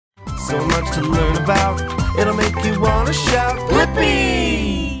so much to learn about. It'll make you wanna shout,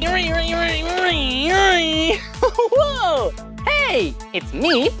 Blippi! Whoa! Hey, it's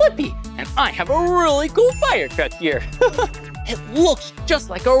me, Blippi, and I have a really cool fire truck here. It looks just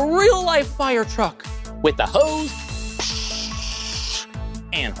like a real-life fire truck with a hose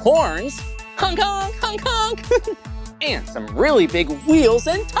and horns, honk, honk, honk, honk, and some really big wheels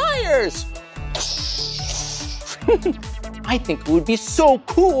and tires. I think it would be so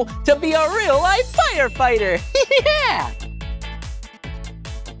cool to be a real-life firefighter. Yeah!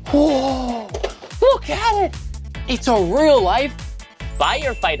 Whoa, look at it. It's a real-life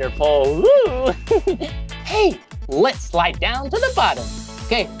firefighter pole. Woo. Hey, let's slide down to the bottom.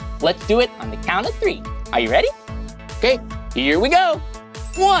 Okay, let's do it on the count of 3. Are you ready? Okay, here we go.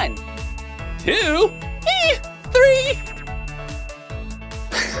 1, 2, 3.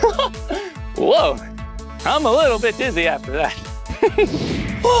 Whoa, I'm a little bit dizzy after that.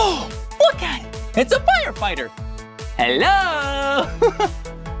 Whoa, look at it. It's a firefighter. Hello.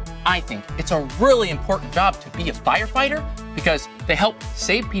 I think it's a really important job to be a firefighter because they help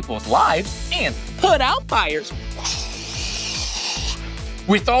save people's lives and put out fires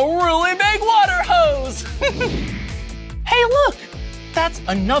with a really big water hose. Hey, look, that's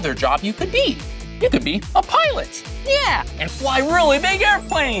another job you could be. You could be a pilot, yeah, and fly really big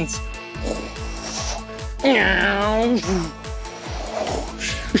airplanes.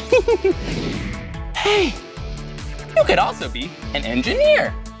 Hey, you could also be an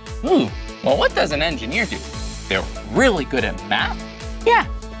engineer. Ooh, well, what does an engineer do? They're really good at math. Yeah,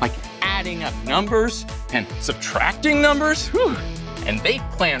 like adding up numbers and subtracting numbers. Whew. And they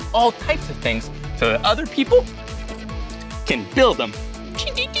plan all types of things so that other people can build them.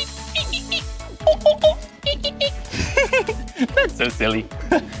 That's so silly.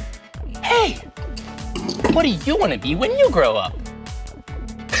 Hey, what do you want to be when you grow up?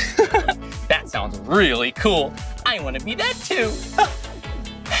 That sounds really cool. I want to be that too.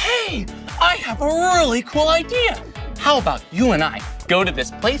 Hey, I have a really cool idea. How about you and I go to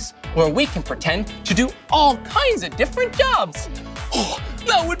this place where we can pretend to do all kinds of different jobs? Oh,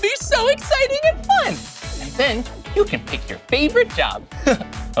 that would be so exciting and fun. And then you can pick your favorite job.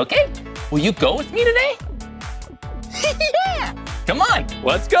 Okay, will you go with me today? Yeah, come on,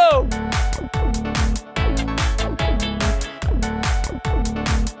 let's go.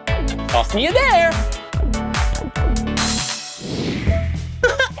 I'll see you there.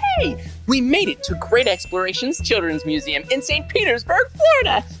 Hey, we made it to Great Explorations Children's Museum in St. Petersburg,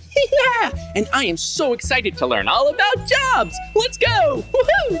 Florida. Yeah, and I am so excited to learn all about jobs. Let's go,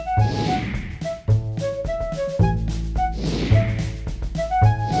 woohoo!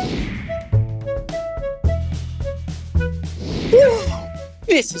 Whoa,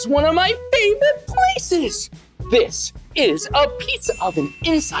 this is one of my favorite places. This is a pizza oven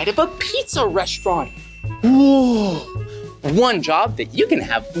inside of a pizza restaurant. Whoa. One job that you can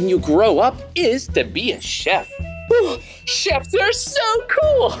have when you grow up is to be a chef. Whew, chefs are so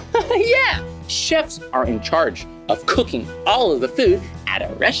cool. Yeah, chefs are in charge of cooking all of the food at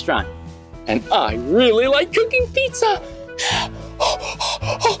a restaurant. And I really like cooking pizza.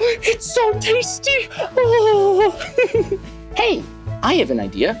 Oh, it's so tasty. Oh. Hey, I have an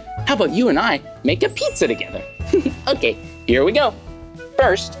idea. How about you and I make a pizza together? Okay, here we go.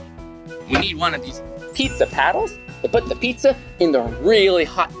 First, we need one of these pizza paddles to put the pizza in the really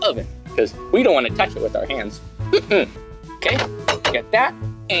hot oven because we don't want to touch it with our hands. Okay, get that,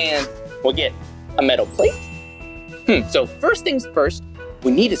 and we'll get a metal plate. So first things first,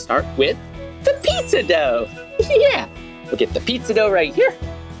 we need to start with the pizza dough. Yeah, we'll get the pizza dough right here.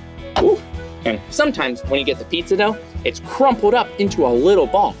 Ooh. And sometimes when you get the pizza dough, it's crumpled up into a little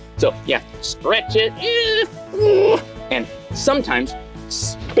ball. So you have to stretch it, and sometimes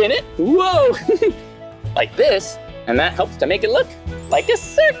spin it, whoa, like this, and that helps to make it look like a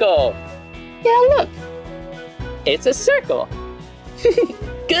circle. Yeah, look, it's a circle.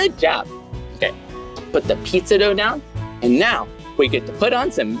 Good job. Okay, put the pizza dough down, and now we get to put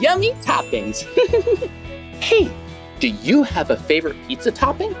on some yummy toppings. Hey, do you have a favorite pizza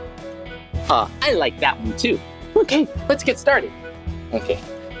topping? I like that one too. Okay, let's get started. Okay,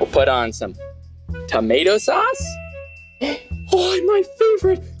 we'll put on some tomato sauce. Oh, my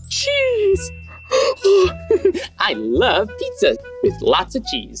favorite, cheese. Oh, I love pizza with lots of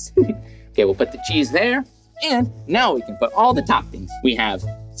cheese. Okay, we'll put the cheese there. And now we can put all the toppings. We have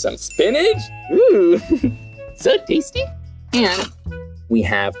some spinach. Ooh, so tasty. And we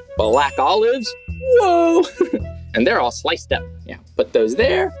have black olives. Whoa, and they're all sliced up. Yeah, put those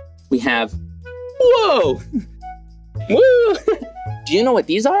there. We have, whoa, woo. Do you know what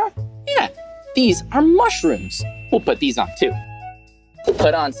these are? Yeah, these are mushrooms. We'll put these on too. We'll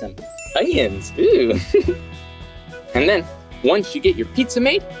put on some onions. Ooh. And then once you get your pizza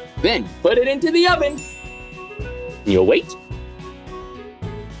made, then put it into the oven. You'll wait.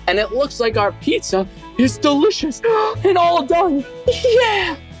 And it looks like our pizza is delicious and all done.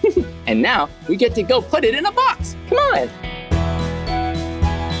 Yeah! And now we get to go put it in a box. Come on.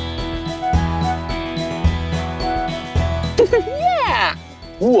 Yeah!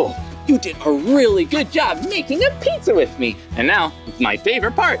 Whoa, you did a really good job making a pizza with me. And now it's my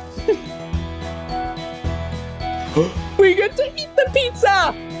favorite part. We get to eat the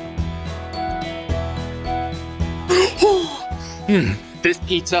pizza! This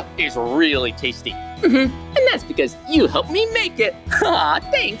pizza is really tasty. And that's because you helped me make it. Aw,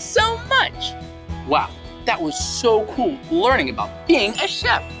 thanks so much. Wow, that was so cool learning about being a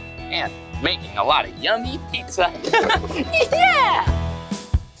chef and making a lot of yummy pizza. Yeah!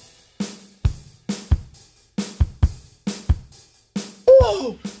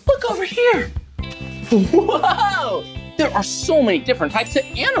 Whoa, look over here. Whoa, there are so many different types of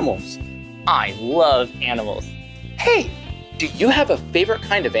animals. I love animals. Hey, do you have a favorite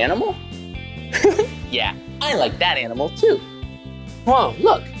kind of animal? Yeah, I like that animal too. Whoa,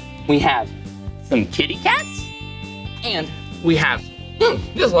 look, we have some kitty cats, and we have,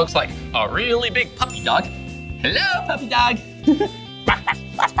 this looks like a really big puppy dog. Hello, puppy dog.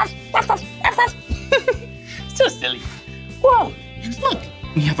 So silly. Whoa, and look,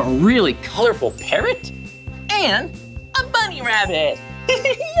 we have a really colorful parrot and a bunny rabbit.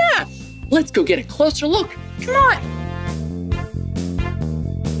 Yeah, let's go get a closer look. Come on.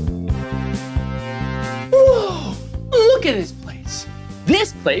 Whoa, look at this place.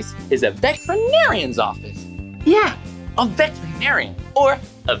 This place is a veterinarian's office. Yeah, a veterinarian or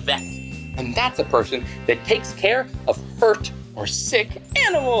a vet. And that's a person that takes care of hurt or sick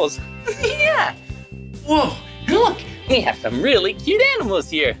animals. Yeah. Whoa, and look, we have some really cute animals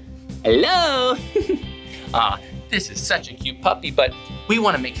here. Hello. This is such a cute puppy, but we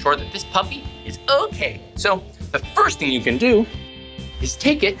want to make sure that this puppy is okay. So the first thing you can do is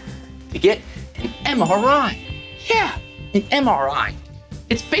take it to get an MRI. Yeah, an MRI.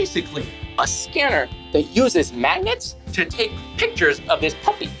 It's basically a scanner that uses magnets to take pictures of this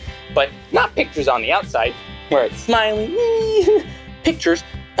puppy, but not pictures on the outside where it's smiling, pictures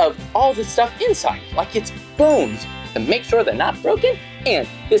of all the stuff inside, like its bones, to make sure they're not broken, and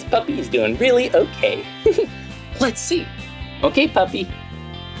this puppy is doing really okay. Let's see. Okay, puppy.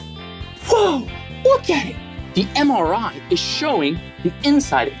 Whoa, look at it. The MRI is showing the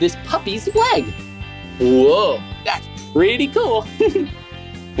inside of this puppy's leg. Whoa, that's pretty cool.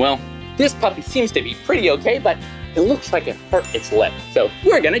 Well, this puppy seems to be pretty okay, but it looks like it hurt its leg, so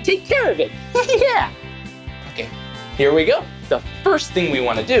we're gonna take care of it. Yeah. Okay, here we go. The first thing we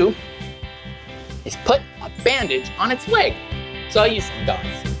wanna do is put a bandage on its leg. So I'll use some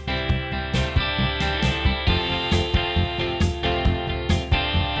gauze.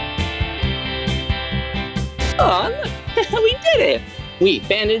 Aw, look, we did it. We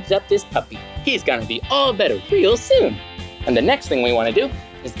bandaged up this puppy. He's gonna be all better real soon. And the next thing we wanna do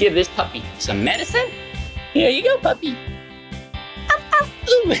is give this puppy some medicine. Here you go, puppy. Ow, ow.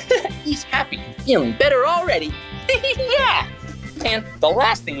 Ooh, he's happy and feeling better already. Yeah. And the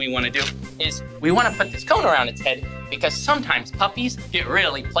last thing we wanna do is we wanna put this cone around its head because sometimes puppies get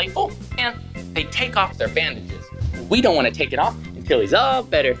really playful and they take off their bandages. We don't wanna take it off until he's all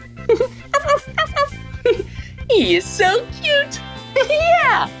better. He is so cute.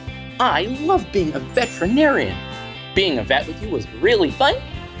 Yeah. I love being a veterinarian. Being a vet with you was really fun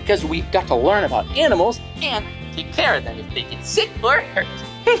because we got to learn about animals and take care of them if they get sick or hurt.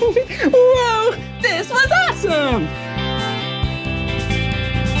 Whoa, this was awesome!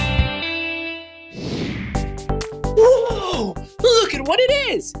 Whoa, look at what it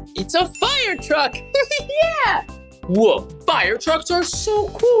is! It's a fire truck! Yeah! Whoa, fire trucks are so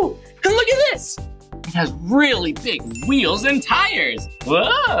cool! And look at this! It has really big wheels and tires!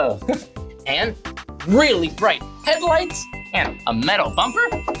 Whoa! And really bright headlights and a metal bumper.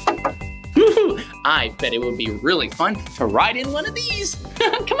 I bet it would be really fun to ride in one of these.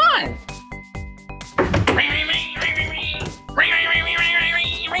 Come on.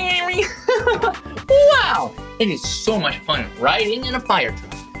 Wow, it is so much fun riding in a fire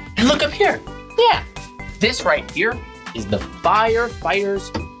truck. And look up here. Yeah, this right here is the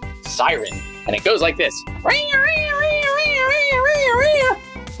firefighter's siren. And it goes like this.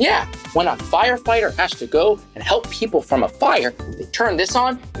 Yeah, when a firefighter has to go and help people from a fire, they turn this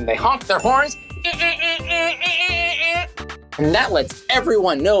on and they honk their horns. And that lets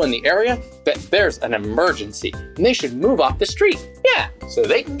everyone know in the area that there's an emergency and they should move off the street. Yeah, so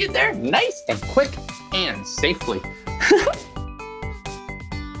they can get there nice and quick and safely.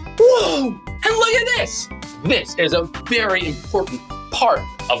 Whoa, Whoa! And look at this! This is a very important part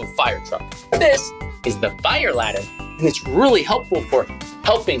of a fire truck. This is the fire ladder, and it's really helpful for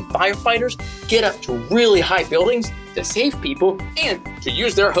helping firefighters get up to really high buildings to save people and to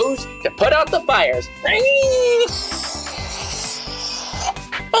use their hose to put out the fires.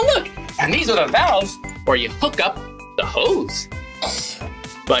 Oh look, and these are the valves where you hook up the hose.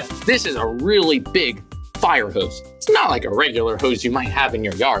 But this is a really big fire hose. It's not like a regular hose you might have in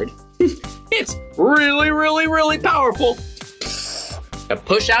your yard. It's really powerful to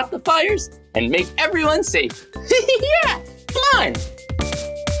push out the fires and make everyone safe. Yeah, come on.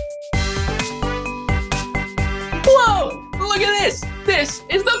 Whoa, look at this. This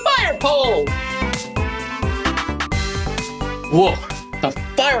is the fire pole. Whoa, the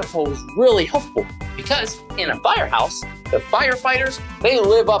fire pole is really helpful because in a firehouse, the firefighters, they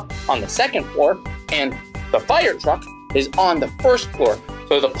live up on the second floor and the fire truck is on the first floor.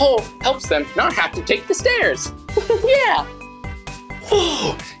 So the pole helps them not have to take the stairs. Yeah.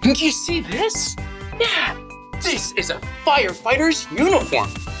 Whoa, did you see this? Yeah, this is a firefighter's uniform.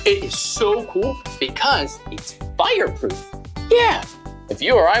 It is so cool because it's fireproof. Yeah, if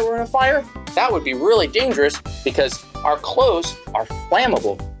you or I were in a fire, that would be really dangerous because our clothes are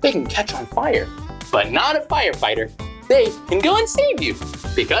flammable. They can catch on fire, but not a firefighter. They can go and save you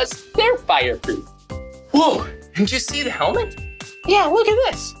because they're fireproof. Whoa, did you see the helmet? Yeah, look at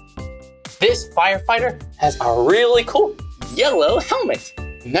this. This firefighter has a really cool yellow helmet.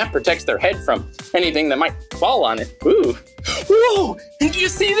 And that protects their head from anything that might fall on it. Ooh. Whoa, did you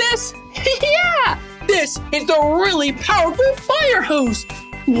see this? Yeah, this is the really powerful fire hose.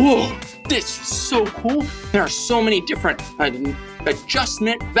 Whoa, this is so cool. There are so many different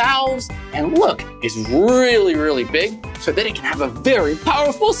adjustment valves. And look, it's really big so that it can have a very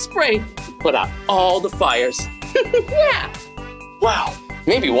powerful spray to put out all the fires. Yeah. Wow,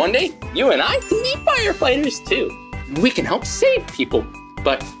 maybe one day you and I can be firefighters too. We can help save people.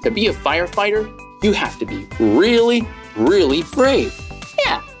 But to be a firefighter, you have to be really brave.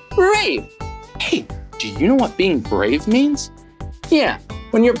 Yeah, brave. Hey, do you know what being brave means? Yeah,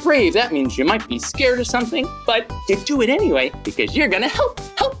 when you're brave, that means you might be scared of something, but you do it anyway because you're gonna help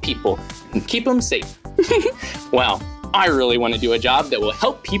people and keep them safe. Wow, I really want to do a job that will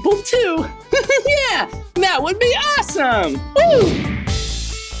help people too. Yeah, that would be awesome. Woo!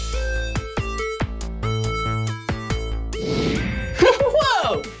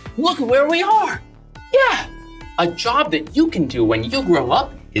 Whoa, look at where we are. Yeah, a job that you can do when you grow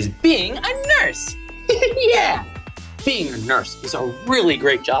up is being a nurse. Yeah, being a nurse is a really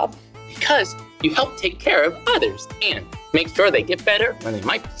great job because you help take care of others and make sure they get better when they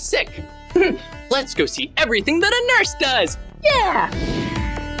might be sick. Let's go see everything that a nurse does. Yeah.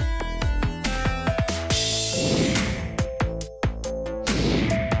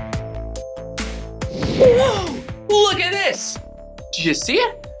 Whoa, look at this. Did you see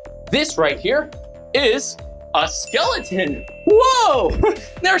it? This right here is a skeleton. Whoa,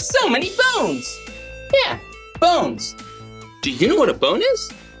 there are so many bones. Yeah, bones. Do you know what a bone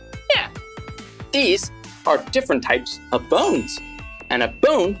is? Yeah, these are different types of bones. And a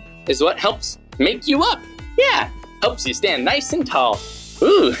bone is what helps make you up. Yeah, helps you stand nice and tall.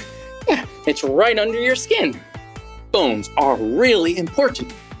 Ooh, yeah, it's right under your skin. Bones are really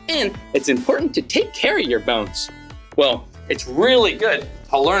important, and it's important to take care of your bones. Well, it's really good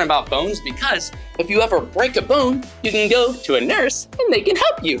to learn about bones because if you ever break a bone, you can go to a nurse and they can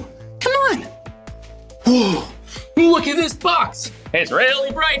help you. Come on. Whoa, look at this box. It's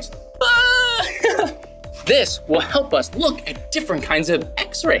really bright. Ah! This will help us look at different kinds of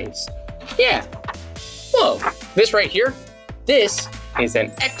x-rays. Yeah. Whoa, this right here, this is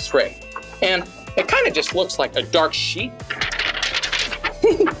an x-ray. And it kind of just looks like a dark sheet.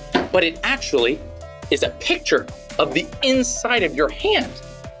 But it actually is a picture of the inside of your hand.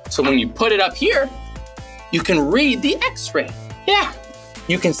 So when you put it up here, you can read the x-ray. Yeah,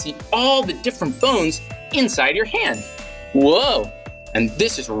 you can see all the different bones inside your hand. Whoa, and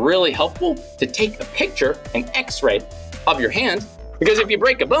this is really helpful to take a picture, an x-ray of your hand, because if you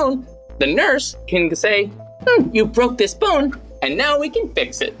break a bone, the nurse can say, you broke this bone, and now we can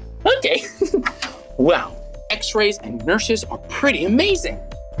fix it. Okay. Wow, x-rays and nurses are pretty amazing.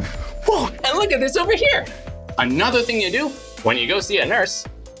 Whoa, and look at this over here. Another thing you do when you go see a nurse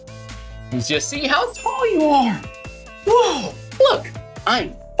is just see how tall you are. Whoa, look,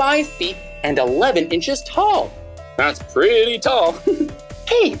 I'm 5 feet and 11 inches tall. That's pretty tall.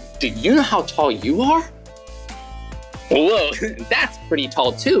 Hey, do you know how tall you are? Whoa, that's pretty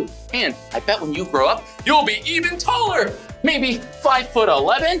tall too. And I bet when you grow up, you'll be even taller. Maybe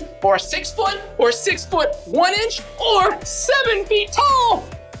 5'11", or 6 foot, or 6 foot 1 inch, or 7 feet tall.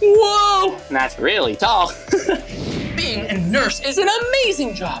 Whoa, that's really tall. Being a nurse is an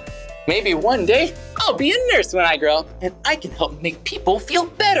amazing job. Maybe one day I'll be a nurse when I grow up and I can help make people feel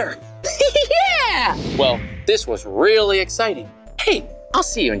better. Yeah! Well, this was really exciting. Hey, I'll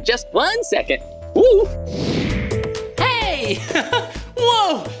see you in just 1 second. Woo! Hey!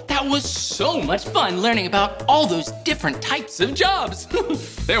 Whoa, that was so much fun learning about all those different types of jobs.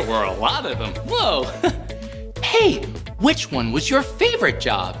 There were a lot of them. Whoa. Hey, which one was your favorite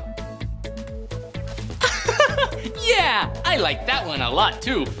job? Yeah, I like that one a lot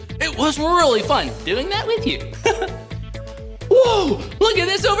too. It was really fun doing that with you. Whoa, look at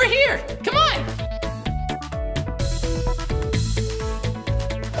this over here. Come on.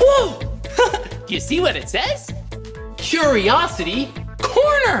 Whoa, do you see what it says? Curiosity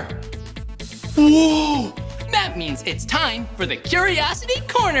Corner. Whoa, that means it's time for the Curiosity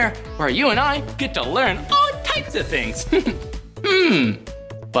Corner, where you and I get to learn all types of things.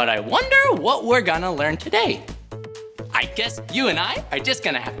 But I wonder what we're gonna learn today. I guess you and I are just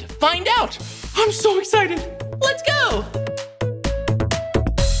gonna have to find out. I'm so excited. Let's go.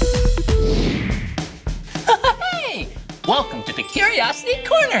 Hey, welcome to the Curiosity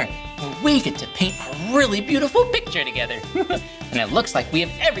Corner, where we get to paint a really beautiful picture together. And it looks like we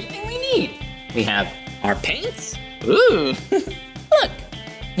have everything we need. We have our paints. Ooh, look,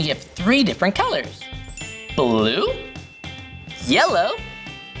 we have 3 different colors. Blue, yellow,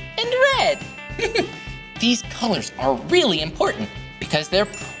 and red. These colors are really important because they're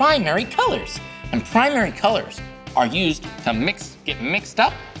primary colors. And primary colors are used to get mixed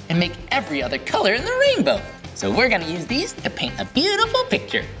up and make every other color in the rainbow. So we're gonna use these to paint a beautiful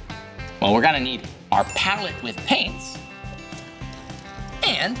picture. Well, we're gonna need our palette with paints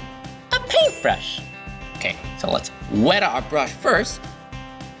and a paintbrush. Okay, so let's wet our brush first.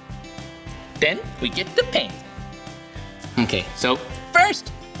 Then we get the paint. Okay, so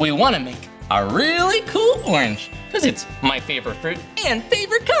first we wanna make a really cool orange, because it's my favorite fruit and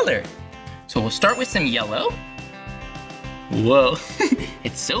favorite color. So we'll start with some yellow. Whoa,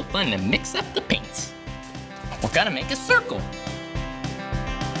 it's so fun to mix up the paints. We're gonna make a circle.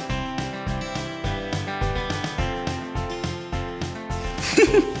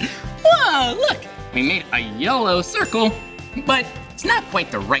 Whoa, look, we made a yellow circle, but it's not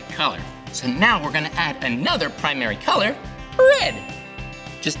quite the right color. So now we're gonna add another primary color, red.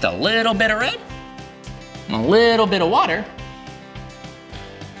 Just a little bit of red, and a little bit of water.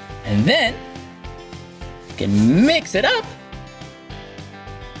 And then, you can mix it up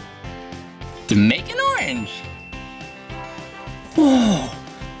to make an orange. Whoa,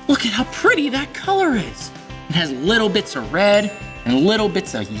 look at how pretty that color is. It has little bits of red, and little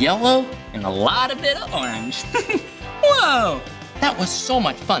bits of yellow, and a lot of bit of orange. Whoa, that was so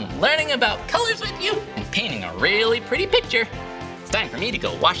much fun learning about colors with you and painting a really pretty picture. It's time for me to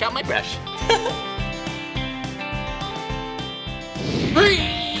go wash out my brush.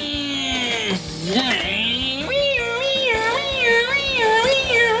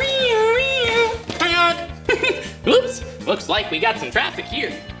 Oops, looks like we got some traffic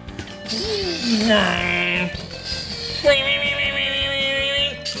here.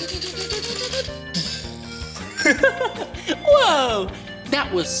 Whoa,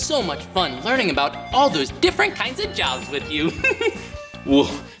 that was so much fun learning about all those different kinds of jobs with you. Whoa,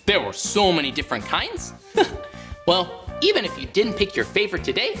 there were so many different kinds. Well, even if you didn't pick your favorite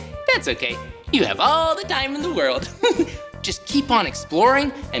today, that's okay. You have all the time in the world. Just keep on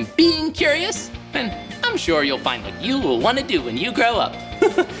exploring and being curious, and I'm sure you'll find what you will want to do when you grow up.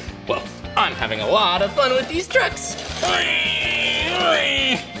 Well, I'm having a lot of fun with these trucks.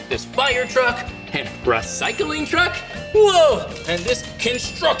 This fire truck and recycling truck. Whoa, and this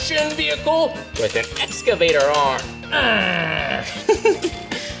construction vehicle with an excavator arm.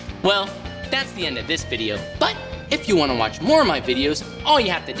 Well, that's the end of this video, but if you want to watch more of my videos, all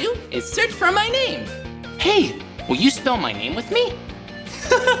you have to do is search for my name. Hey, will you spell my name with me?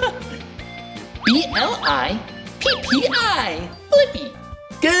 B-L-I-P-P-I, Blippi.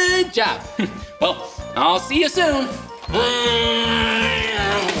 Good job. Well, I'll see you soon.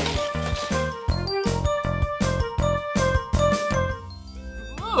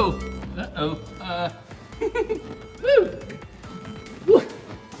 Whoa, uh-oh, woo. Woo.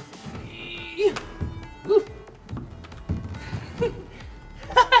 Woo.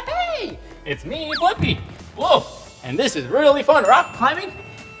 Hey, it's me, Blippi. Whoa, and this is really fun rock climbing,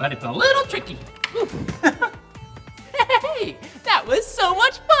 but it's a little tricky. Hey, that was so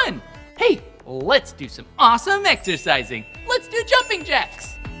much fun. Hey, let's do some awesome exercising. Let's do jumping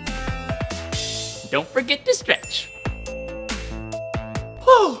jacks. Don't forget to stretch.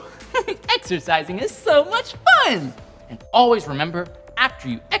 Whoa, exercising is so much fun. And always remember, after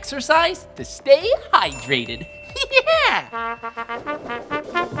you exercise to stay hydrated. Yeah!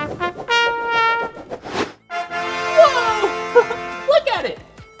 Whoa! Look at it!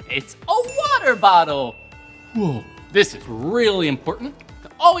 It's a water bottle. Whoa, this is really important to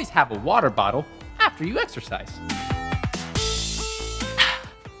always have a water bottle after you exercise.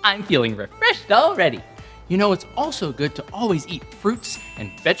 I'm feeling refreshed already. You know, it's also good to always eat fruits and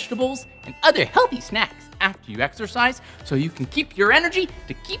vegetables and other healthy snacks after you exercise so you can keep your energy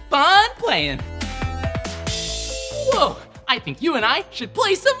to keep on playing. Whoa, I think you and I should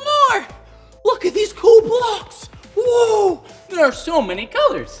play some more. Look at these cool blocks. Whoa, there are so many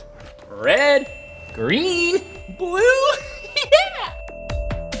colors. Red, green, blue, yeah.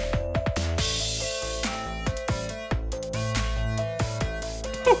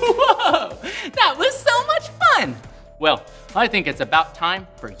 Whoa, that was so much fun. Well, I think it's about time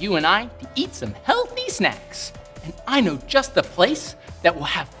for you and I to eat some healthy snacks. And I know just the place that will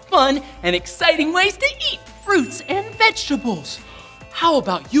have fun and exciting ways to eat fruits and vegetables. How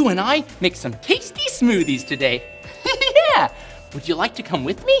about you and I make some tasty smoothies today? Yeah, would you like to come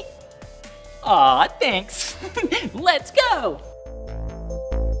with me? Aw, thanks. Let's go.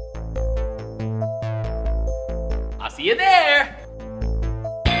 I'll see you there.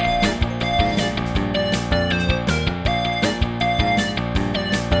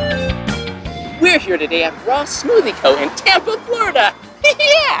 We're here today at Ross Smoothie Co. in Tampa, Florida.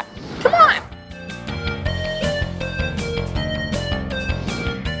 Yeah, come on.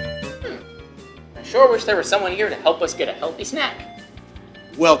 I sure wish there was someone here to help us get a healthy snack.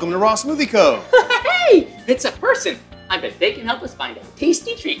 Welcome to Ross Smoothie Co. Hey, it's a person. I bet they can help us find a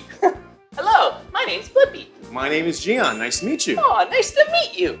tasty treat. Hello, my name's Blippi. My name is Gian. Nice to meet you. Oh, nice to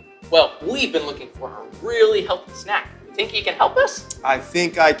meet you. Well, we've been looking for a really healthy snack. You think you can help us? I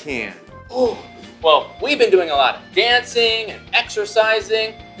think I can. Oh, well, we've been doing a lot of dancing and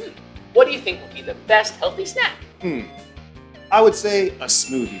exercising. What do you think would be the best healthy snack? I would say a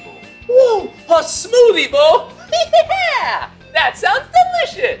smoothie bowl. Whoa, a smoothie bowl? Yeah, that sounds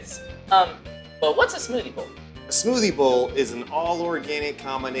delicious. But what's a smoothie bowl? A smoothie bowl is an all-organic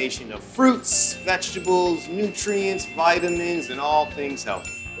combination of fruits, vegetables, nutrients, vitamins, and all things healthy.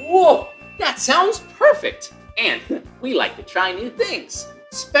 Whoa, that sounds perfect. And we like to try new things,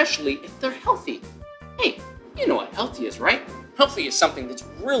 especially if they're healthy. Hey, you know what healthy is, right? Healthy is something that's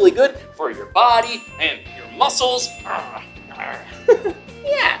really good for your body and your muscles.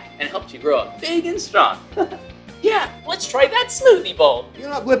 Yeah, and helps you grow up big and strong. Yeah, let's try that smoothie bowl. You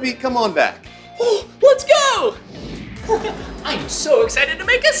know what, Blippi? Come on back. Oh, let's go! I am so excited to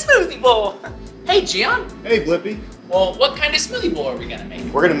make a smoothie bowl. Hey, Gian. Hey, Blippi. Well, what kind of smoothie bowl are we gonna make?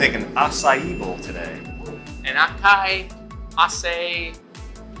 We're gonna make an acai bowl today. An acai, acai.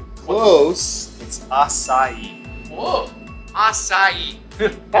 Close. It's acai. Whoa, acai.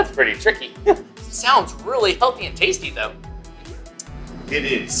 That's pretty tricky. Sounds really healthy and tasty, though. It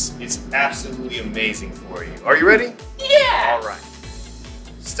is. It's absolutely amazing for you. Are you ready? Yeah! All right.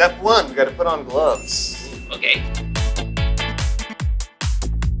 Step one, we gotta put on gloves. Okay.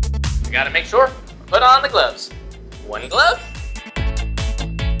 We gotta make sure put on the gloves. One glove.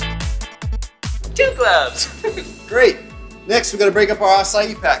 Two gloves. Great. Next, we gotta break up our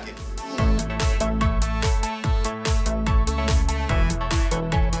acai packet.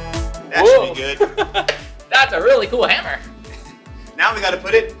 That should be good. That's a really cool hammer. Now we gotta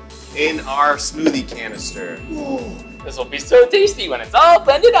put it in our smoothie canister. Ooh, this will be so tasty when it's all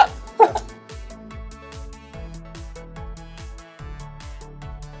blended up.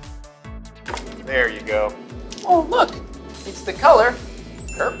 There you go. Oh, look, it's the color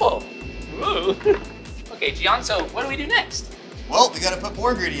purple. Ooh. Okay, Gian, so what do we do next? Well, we gotta put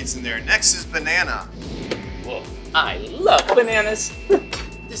more ingredients in there. Next is banana. Whoa, I love bananas.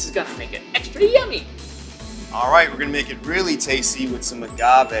 This is gonna make it extra yummy. All right, we're gonna make it really tasty with some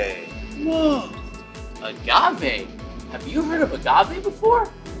agave. Whoa, agave. Have you heard of agave before?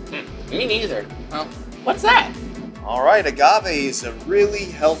 Me neither. Well, what's that? All right, agave is a really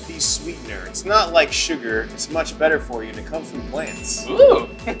healthy sweetener. It's not like sugar. It's much better for you, and it comes from plants. Ooh,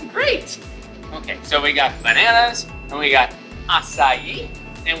 great. Okay, so we got bananas, and we got acai,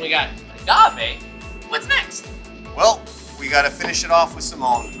 and we got agave. What's next? Well, we gotta finish it off with some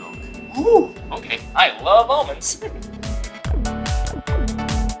almond milk. Ooh, okay, I love almonds.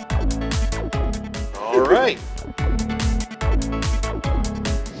 All right.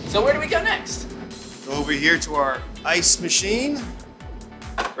 So where do we go next? Go over here to our ice machine.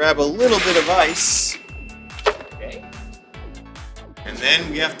 Grab a little bit of ice. Okay. And then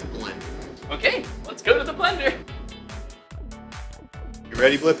we have to blend. Okay, let's go to the blender. You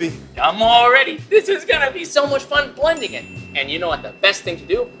ready, Blippi? I'm all ready. This is gonna be so much fun blending it. And you know what the best thing to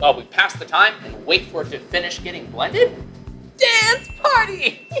do while we pass the time and wait for it to finish getting blended? Dance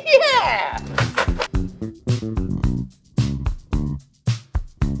party! Yeah!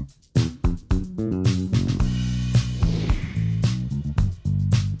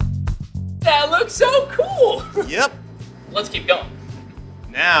 That looks so cool! Yep. Let's keep going.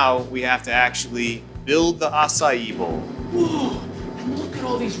 Now we have to actually build the acai bowl. Whoa, and look at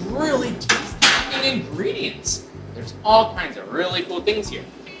all these really tasty ingredients. There's all kinds of really cool things here.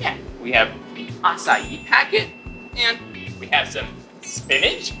 Yeah, we have the acai packet, and we have some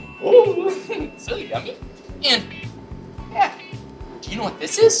spinach. Ooh, so yummy. And yeah, do you know what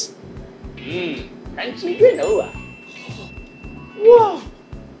this is? Crunchy granola. Whoa.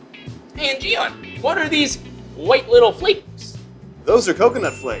 Hey, and Gian, what are these white little flakes? Those are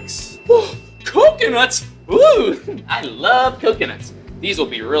coconut flakes. Whoa, coconuts? Ooh, I love coconuts. These will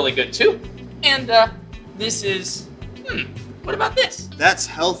be really good too. And this is, what about this? That's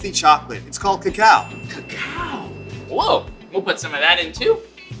healthy chocolate. It's called cacao. Cacao. Whoa, we'll put some of that in too.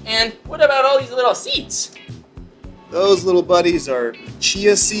 And what about all these little seeds? Those little buddies are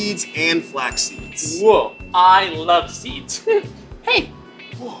chia seeds and flax seeds. Whoa, I love seeds. Hey,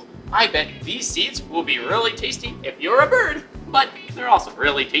 whoa, I bet these seeds will be really tasty if you're a bird, but they're also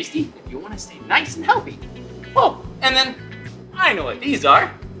really tasty if you want to stay nice and healthy. Whoa, and then I know what these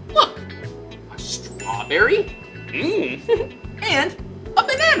are. Look, a strawberry, and a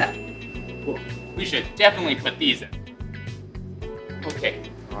banana. Whoa, we should definitely put these in. Okay.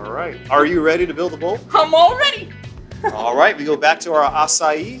 All right. Are you ready to build the bowl? I'm all ready. All right, we go back to our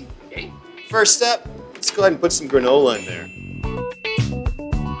acai. Okay. First step, let's go ahead and put some granola in there.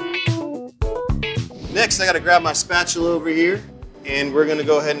 Next, I gotta grab my spatula over here, and we're gonna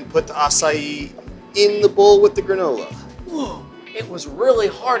go ahead and put the acai in the bowl with the granola. Whoa, it was really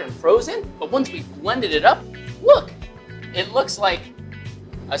hard and frozen, but once we blended it up, look, it looks like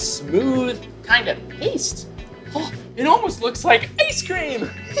a smooth kind of paste. Oh, it almost looks like ice cream.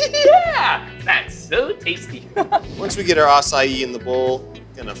 Yeah, that's so tasty. Once we get our acai in the bowl,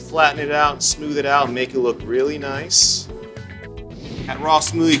 gonna flatten it out, smooth it out, and make it look really nice. At Raw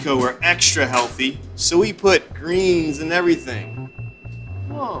Smoothie Co, we're extra healthy, so we put greens and everything.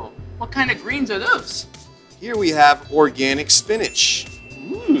 Whoa, what kind of greens are those? Here we have organic spinach.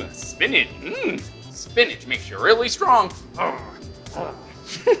 Ooh, spinach. Spinach makes you really strong. All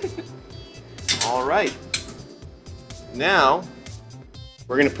right. Now,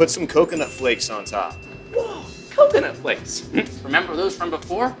 we're gonna put some coconut flakes on top. Whoa, coconut flakes. Remember those from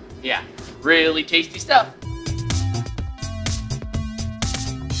before? Yeah, really tasty stuff.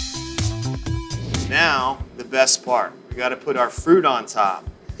 Now, the best part. We gotta put our fruit on top.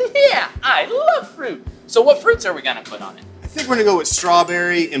 Yeah, I love fruit. So what fruits are we gonna put on it? I think we're gonna go with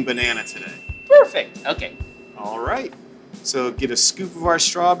strawberry and banana today. Perfect, okay. All right. So get a scoop of our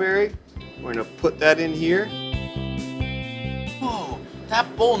strawberry. We're gonna put that in here. Whoa,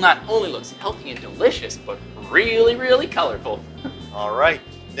 that bowl not only looks healthy and delicious, but really, really colorful. All right.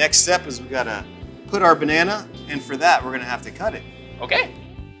 Next step is we gotta put our banana, and for that, we're gonna have to cut it. Okay.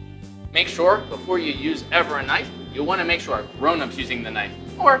 Make sure before you use ever a knife, you wanna make sure a grown-up's using the knife,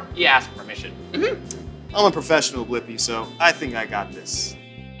 or you ask permission. I'm a professional, Blippi, so I think I got this.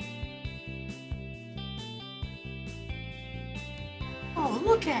 Oh,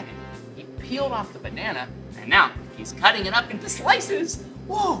 look at it. He peeled off the banana, and now he's cutting it up into slices.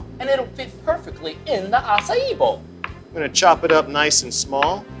 Whoa, and it'll fit perfectly in the acai bowl. I'm gonna chop it up nice and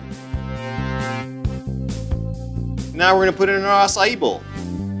small. Now we're gonna put it in our acai bowl.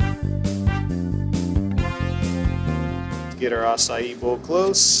 Let's get our acai bowl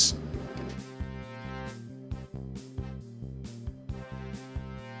close.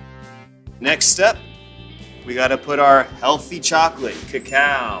 Next step, we gotta put our healthy chocolate,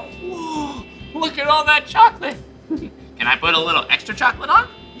 cacao. Whoa, look at all that chocolate. Can I put a little extra chocolate on?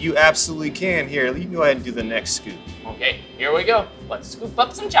 You absolutely can. Here, you can go ahead and do the next scoop. Okay, here we go. Let's scoop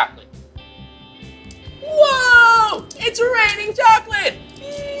up some chocolate. Whoa! It's raining chocolate!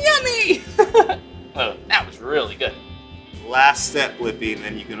 Yummy! Oh, that was really good. Last step, Blippi, and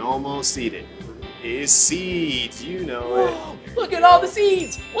then you can almost eat it, is seeds. You know it. Whoa, look at all the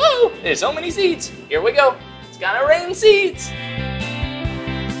seeds! Whoa! There's so many seeds. Here we go. It's gonna rain seeds.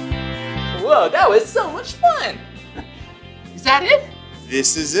 Whoa, that was so much fun! Is that it?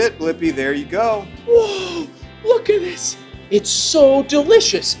 This is it, Blippi. There you go. Whoa, look at this. It's so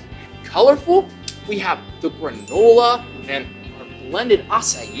delicious and colorful. We have the granola and our blended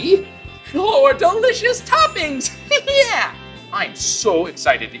acai. Oh, our delicious toppings. Yeah, I'm so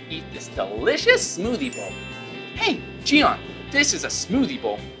excited to eat this delicious smoothie bowl. Hey, Gian, this is a smoothie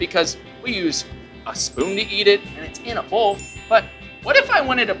bowl because we use a spoon to eat it, and it's in a bowl. But what if I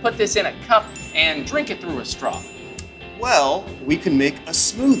wanted to put this in a cup and drink it through a straw? Well, we can make a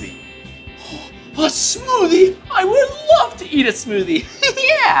smoothie. A smoothie? I would love to eat a smoothie.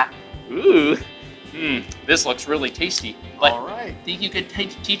 Yeah. Ooh. This looks really tasty. But All right. think you could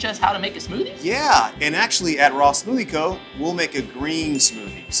teach us how to make a smoothie? Yeah, and actually at Raw Smoothie Co., we'll make a green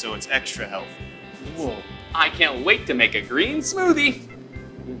smoothie, so it's extra healthy. Whoa. I can't wait to make a green smoothie.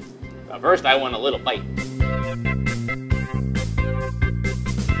 But first, I want a little bite.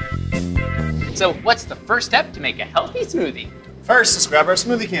 So what's the first step to make a healthy smoothie? First, let's grab our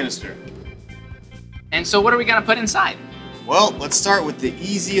smoothie canister. And so what are we gonna put inside? Well, let's start with the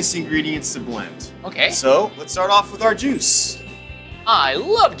easiest ingredients to blend. Okay. So, let's start off with our juice. I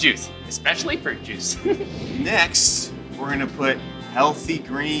love juice, especially fruit juice. Next, we're gonna put healthy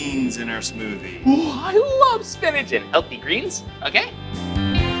greens in our smoothie. Ooh, I love spinach and healthy greens. Okay.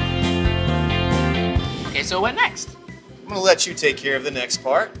 Okay, so what next? I'm gonna let you take care of the next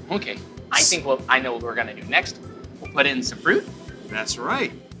part. Okay, I know what we're gonna do next. We'll put in some fruit. That's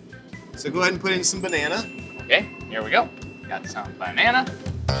right. So go ahead and put in some banana. Okay, here we go. Got some banana.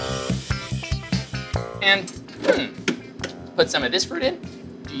 And put some of this fruit in.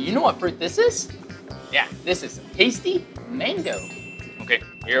 Do you know what fruit this is? Yeah, this is tasty mango. Okay,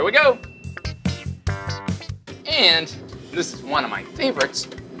 here we go. And this is one of my favorites.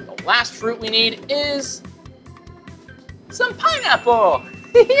 The last fruit we need is some pineapple.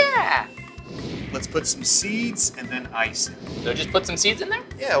 Yeah. Let's put some seeds and then ice in. So just put some seeds in there?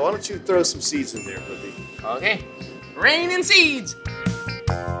 Yeah, why don't you throw some seeds in there, Blippi? Okay, rain and seeds.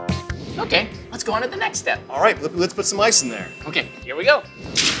 Okay, let's go on to the next step. All right, Blippi, let's put some ice in there. Okay, here we go.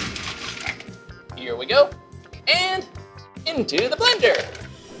 Here we go. And into the blender.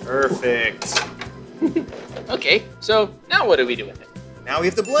 Perfect. Okay, so now what do we do with it? Now we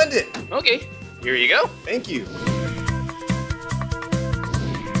have to blend it. Okay, here you go. Thank you.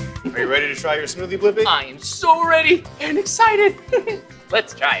 Are you ready to try your smoothie, Blippi? I am so ready and excited.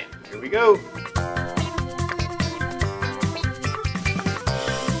 Let's try it. Here we go.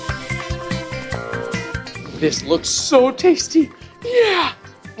 This looks so tasty. Yeah.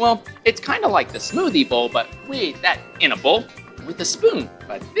 Well, it's kind of like the smoothie bowl, but wait, that in a bowl with a spoon.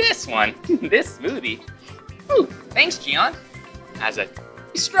 But this one, this smoothie, ooh, thanks, Gian, has a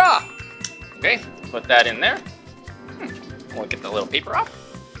straw. Okay, put that in there. We'll get the little paper off.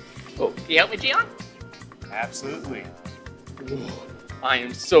 Oh, can you help me, Gian? Absolutely. I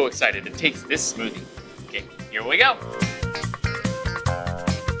am so excited to taste this smoothie. Okay, here we go.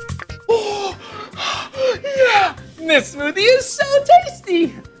 Oh, yeah, this smoothie is so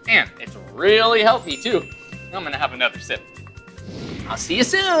tasty. And it's really healthy too. I'm gonna have another sip. I'll see you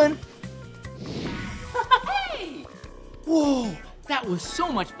soon. Hey! Whoa, that was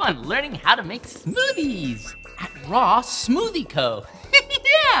so much fun learning how to make smoothies at Raw Smoothie Co.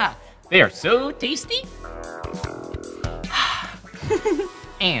 Yeah, they are so tasty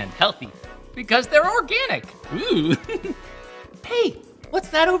and healthy because they're organic. Ooh. Hey, what's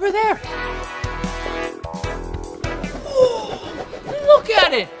that over there? Oh, look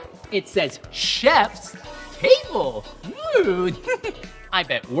at it. It says Chef's Table. Ooh. I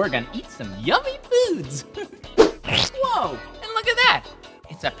bet we're gonna eat some yummy foods. Whoa, and look at that.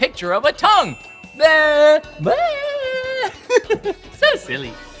 It's a picture of a tongue. Bah, bah. So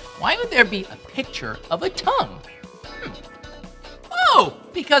silly. Why would there be a picture of a tongue? Oh,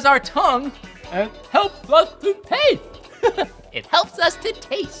 because our tongue helps us to taste. It helps us to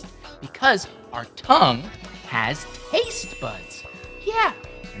taste because our tongue has taste buds. Yeah,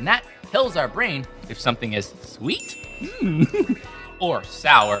 and that tells our brain if something is sweet or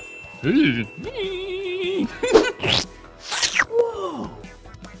sour. Whoa,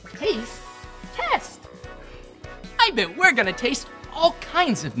 taste test. I bet we're gonna taste all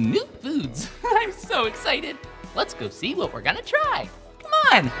kinds of new foods. I'm so excited. Let's go see what we're gonna try. Come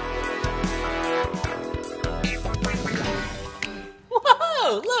on.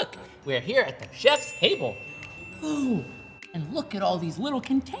 Whoa, look, we're here at the chef's table. Ooh, and look at all these little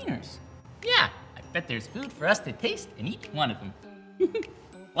containers. Yeah, I bet there's food for us to taste in each one of them.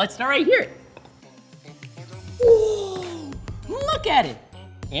 Let's start right here. Whoa, look at it.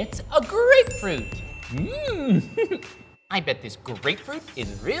 It's a grapefruit. Mmm. I bet this grapefruit is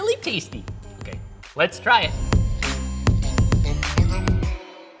really tasty. Okay, let's try it.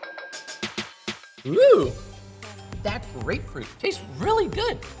 Ooh, that grapefruit tastes really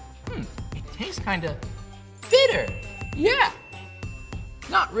good. It tastes kind of bitter. Yeah,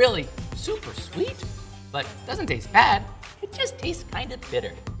 not really super sweet, but doesn't taste bad. It just tastes kind of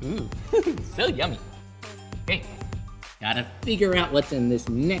bitter. Ooh, so yummy. Okay, gotta figure out what's in this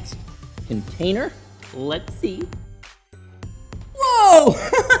next container. Let's see. Whoa!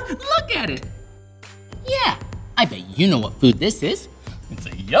 Look at it. Yeah, I bet you know what food this is. It's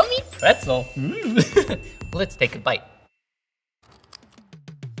a yummy pretzel. Let's take a bite.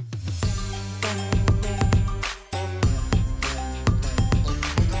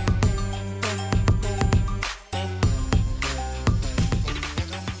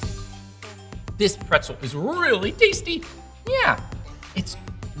 This pretzel is really tasty. Yeah, it's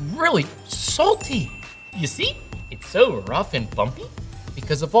really salty. You see? It's so rough and bumpy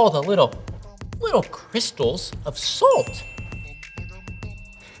because of all the little crystals of salt.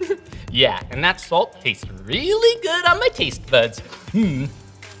 Yeah, and that salt tastes really good on my taste buds.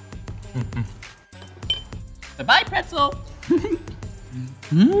 Bye-bye, pretzel.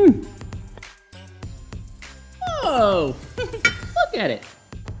 Whoa, look at it.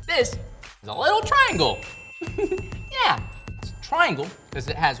 This is a little triangle. Yeah, it's a triangle because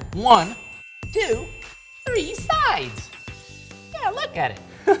it has 1, 2, 3 sides. Yeah, look at it.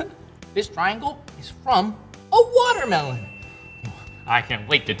 This triangle is from a watermelon. I can't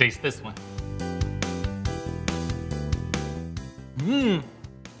wait to taste this one.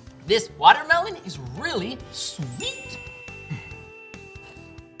 This watermelon is really sweet.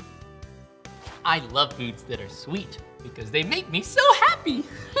 I love foods that are sweet because they make me so happy.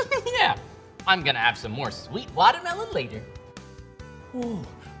 Yeah, I'm gonna have some more sweet watermelon later. Ooh,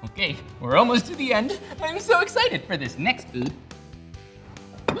 okay, we're almost to the end. I'm so excited for this next food.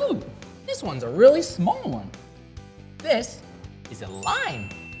 Ooh, this one's a really small one. This is a lime.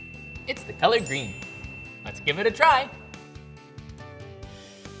 It's the color green. Let's give it a try.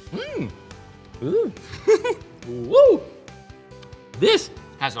 Ooh. Woo. This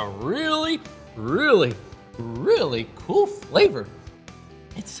has a really cool flavor.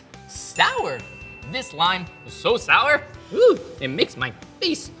 It's sour. This lime is so sour, ooh, it makes my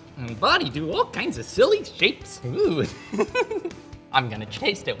face and body do all kinds of silly shapes. Ooh. I'm gonna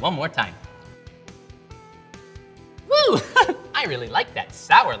taste it one more time. Woo! I really like that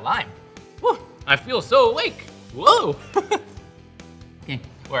sour lime. Woo, I feel so awake. Whoa! Okay,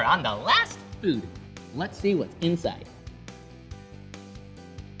 we're on the last food. Let's see what's inside.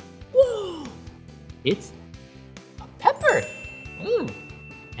 Whoa! It's a pepper. Ooh,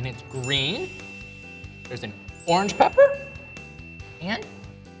 and it's green. There's an orange pepper and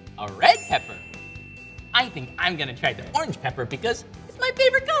a red pepper. I think I'm gonna try the orange pepper because it's my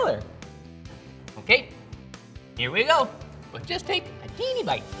favorite color. Okay, here we go. But just take a teeny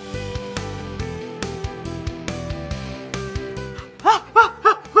bite.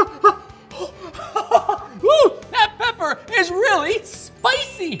 Woo, that pepper is really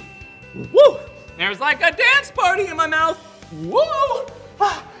spicy. Woo, there's like a dance party in my mouth. Whoa,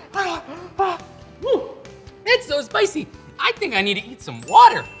 woo, it's so spicy. I think I need to eat some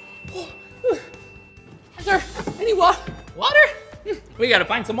water. Is there any water? We gotta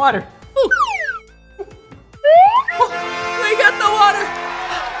find some water. Ooh. We got the water.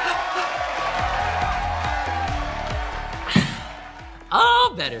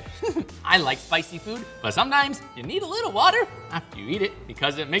 Oh, better. I like spicy food, but sometimes you need a little water after you eat it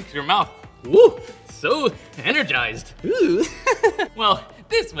because it makes your mouth, woo, so energized. Ooh. Well,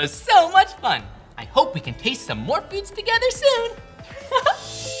 this was so much fun. I hope we can taste some more foods together soon.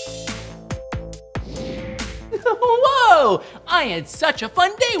 Whoa! I had such a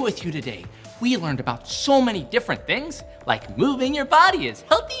fun day with you today. We learned about so many different things, like moving your body is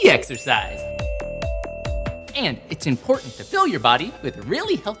healthy exercise. And it's important to fill your body with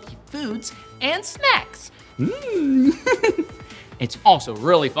really healthy foods and snacks. It's also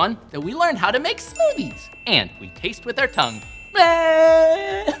really fun that we learned how to make smoothies, and we taste with our tongue.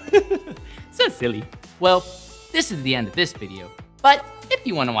 So silly. Well, this is the end of this video, but if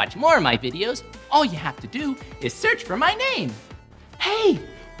you want to watch more of my videos, all you have to do is search for my name. Hey,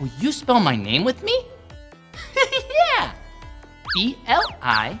 will you spell my name with me? Yeah, Blippi.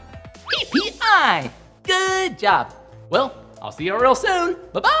 Good job. Well, I'll see you real soon.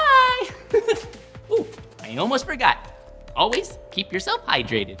 Bye-bye. Ooh, I almost forgot. Always keep yourself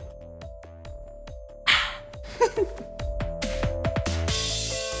hydrated.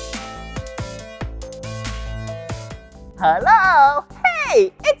 Hello!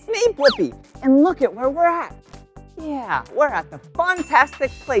 Hey, it's me, Blippi, and look at where we're at. Yeah, we're at the Funtastic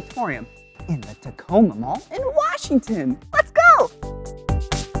Playtorium in the Tacoma Mall in Washington. Let's go!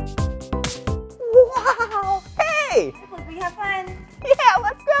 Wow! Hey! Blippi, have fun. Yeah,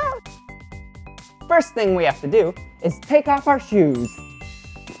 let's go! First thing we have to do is take off our shoes.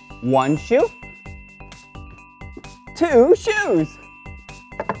 1 shoe. 2 shoes.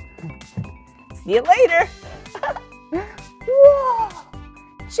 See you later. Whoa!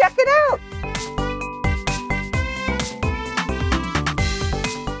 Check it out!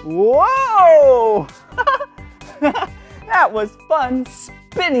 Whoa! That was fun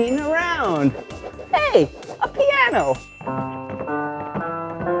spinning around. Hey, a piano.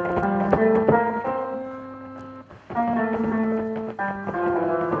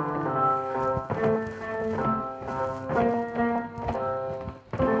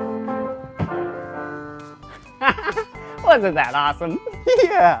 Wasn't that awesome?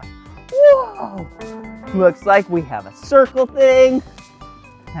 Yeah. Whoa. Looks like we have a circle thing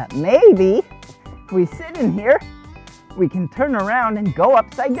that maybe if we sit in here, we can turn around and go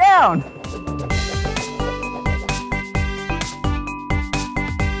upside down.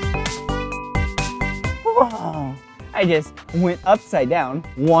 Whoa. I just went upside down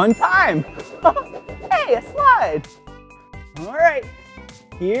one time. Hey, a slide. All right,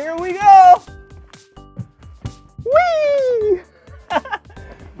 here we go. Whee!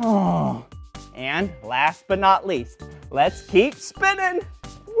 Oh, and last but not least, let's keep spinning.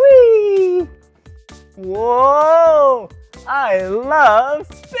 Whee! Whoa! I love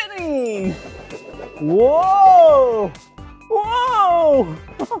spinning. Whoa! Whoa!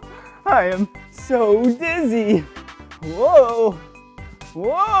 I am so dizzy. Whoa!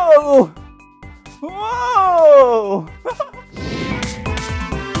 Whoa! Whoa!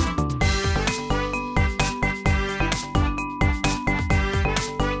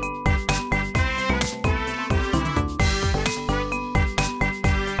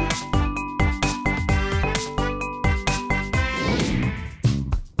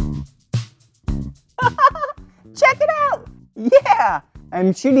 Check it out! Yeah!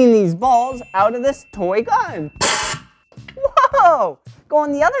 I'm shooting these balls out of this toy gun. Whoa! Go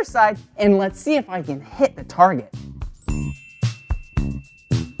on the other side and let's see if I can hit the target.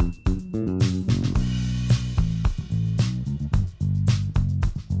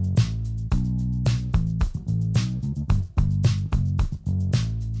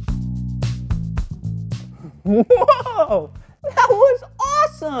 Whoa! That was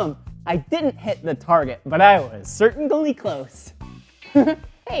awesome! I didn't hit the target, but I was certainly close.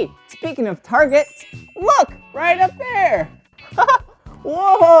 Hey, speaking of targets, look, right up there.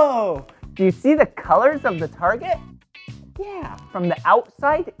 Whoa! Do you see the colors of the target? Yeah, from the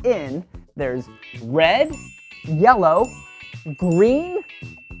outside in, there's red, yellow, green,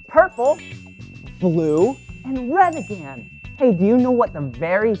 purple, blue, and red again. Hey, do you know what the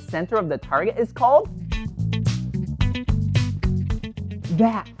very center of the target is called?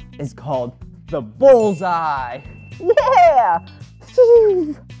 That is called the bullseye. Yeah!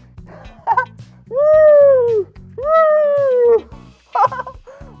 Woo! Woo! Woo!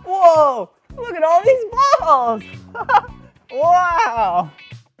 Whoa! Look at all these balls! Wow!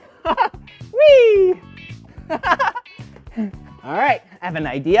 Whee! All right, I have an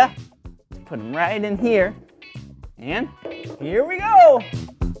idea. Let's put them right in here. And here we go!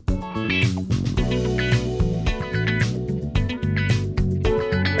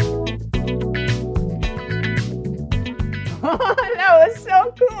 That was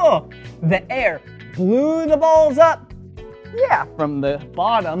so cool! The air blew the balls up. Yeah, from the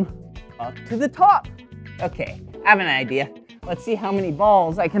bottom up to the top. Okay, I have an idea. Let's see how many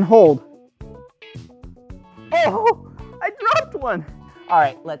balls I can hold. Oh, I dropped one. All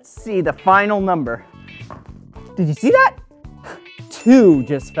right, let's see the final number. Did you see that? 2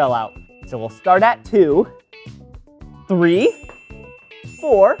 just fell out. So we'll start at 2, 3,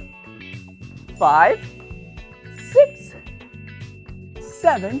 4, 5, 6,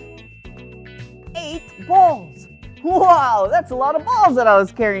 7, 8 balls. Wow, that's a lot of balls that I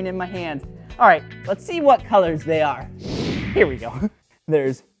was carrying in my hands. All right, let's see what colors they are. Here we go.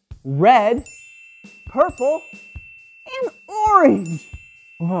 There's red, purple, and orange.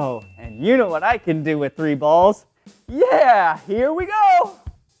 Whoa, and you know what I can do with 3 balls. Yeah, here we go.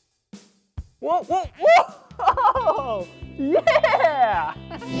 Whoa, whoa, whoa! Yeah!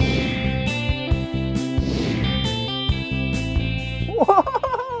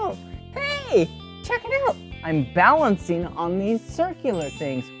 Whoa! Hey, check it out. I'm balancing on these circular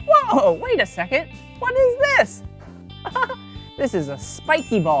things. Whoa, wait a second. What is this? This is a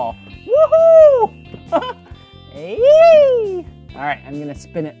spiky ball. Woohoo! Hey! All right, I'm gonna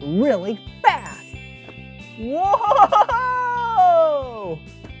spin it really fast. Whoa!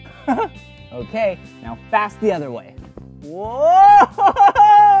 Okay, now fast the other way. Whoa!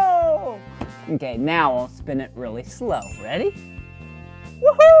 Okay, now I'll spin it really slow. Ready?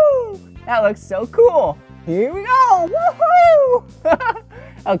 Woohoo! That looks so cool. Here we go. Woohoo!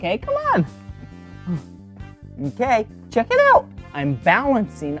 Okay, come on. Okay, check it out. I'm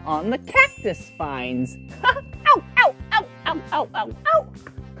balancing on the cactus spines. Ow, ow, ow, ow, ow, ow, ow.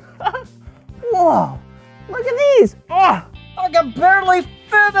 Whoa, look at these. Oh, I can barely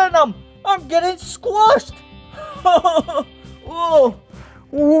fit in them. I'm getting squished. Whoa.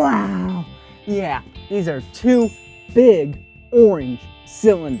 Wow. Yeah, these are 2 big orange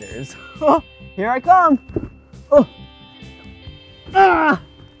cylinders. Here I come. Ah.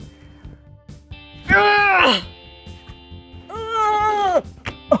 Ah. Ah.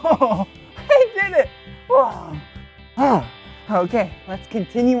 Oh, I did it. Whoa. Oh. Okay, let's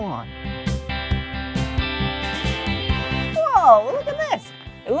continue on. Whoa, look at this.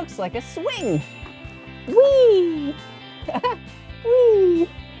 It looks like a swing. Whee! Whee!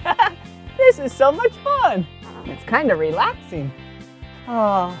 This is so much fun. It's kind of relaxing.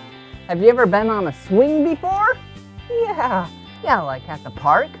 Oh, have you ever been on a swing before? Yeah, like at the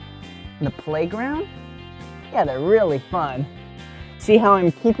park, the playground. Yeah, they're really fun. See how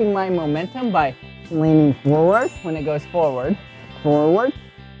I'm keeping my momentum by leaning forward when it goes forward, forward,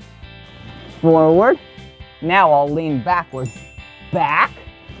 forward. Now I'll lean backward, back,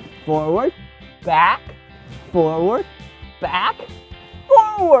 forward, back, forward, back,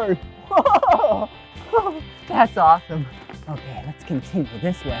 forward. Whoa! That's awesome. Okay, let's continue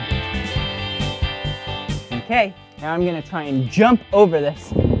this way. Okay, now I'm gonna try and jump over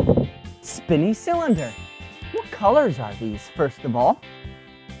this spinny cylinder. What colors are these, first of all?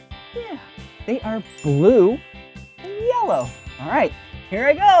 Yeah, they are blue and yellow. All right, here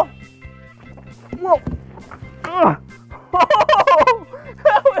I go. Whoa. Oh,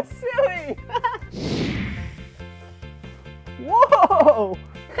 that was silly. Whoa,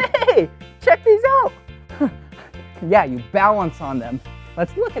 hey, check these out. Yeah, you balance on them.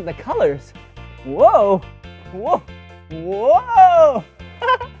 Let's look at the colors. Whoa, whoa, whoa.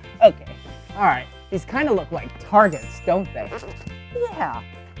 Okay, all right, these kind of look like targets, don't they? Yeah.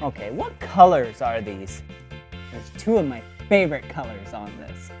 Okay, what colors are these? There's 2 of my favorite colors on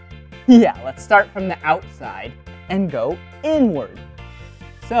this. Yeah, let's start from the outside and go inward.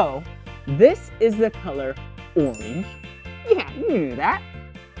 So, this is the color orange. Yeah, you knew that.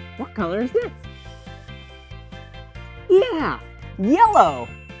 What color is this? Yeah, yellow.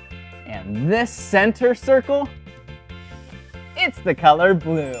 And this center circle, it's the color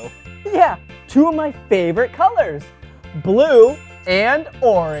blue. Yeah, 2 of my favorite colors, blue and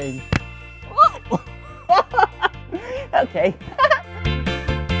orange. Okay.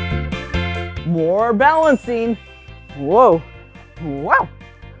 More balancing. Whoa, wow.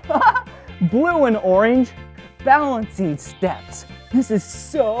 Blue and orange balancing steps. This is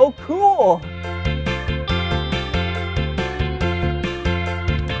so cool.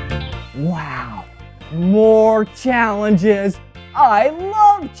 Wow, more challenges. I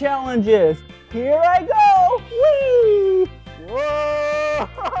love challenges. Here I go. Whee!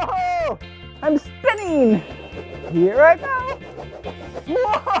 Whoa! I'm spinning. Here I go.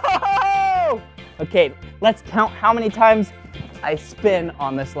 Whoa! Okay, let's count how many times I spin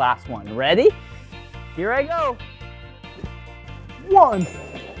on this last one. Ready? Here I go. 1,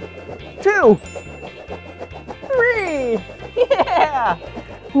 2, 3. Yeah!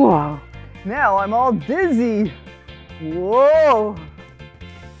 Wow. Now I'm all dizzy. Whoa.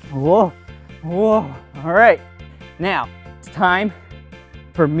 Whoa. Whoa. All right. Now it's time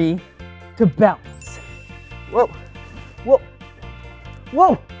for me to balance. Whoa. Whoa.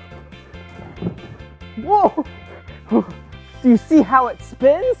 Whoa. Whoa. Do you see how it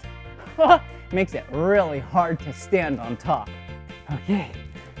spins? Makes it really hard to stand on top. Okay.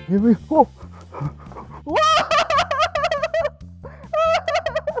 Here we go. Whoa.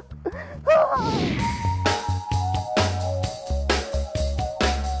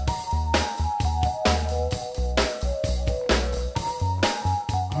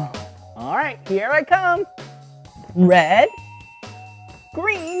 All right, here I come. Red,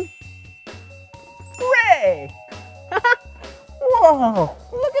 green, gray. Whoa,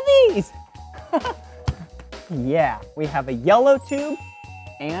 look at these. Yeah, we have a yellow tube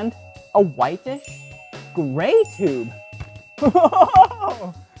and a whitish gray tube.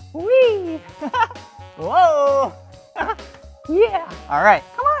 Whoa, whee. Whoa. Yeah, all right,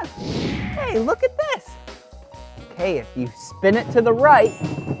 come on. Hey, look at this. Okay, if you spin it to the right,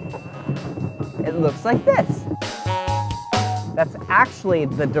 it looks like this. That's actually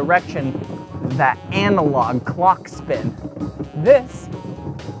the direction that analog clocks spin. This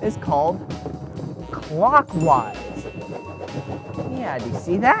is called clockwise. Yeah, do you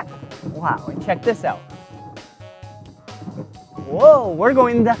see that? Wow, and check this out. Whoa, we're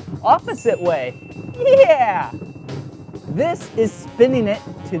going the opposite way. Yeah! This is spinning it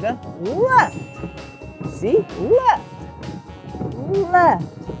to the left. See? Left. Left.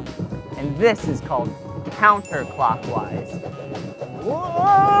 And this is called counterclockwise. Whoa!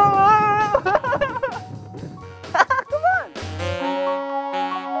 Come on!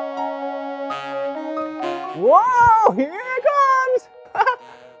 Whoa, here it comes.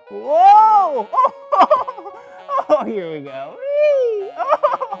 Whoa. Oh, here we go. Whee!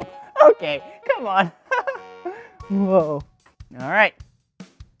 Oh, okay, come on. Whoa. All right.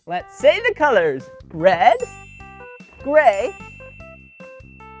 Let's say the colors. Red, gray,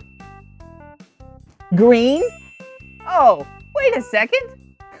 green. Oh, wait a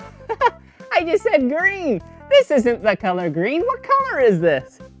second. I just said green. This isn't the color green. What color is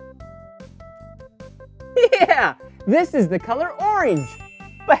this? Yeah, this is the color orange.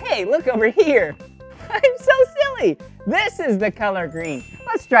 But hey, look over here. I'm so silly. This is the color green.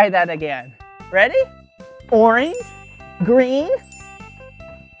 Let's try that again. Ready? Orange, green,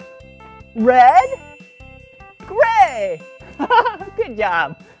 red, gray. Good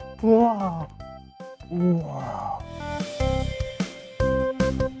job. Whoa. Whoa.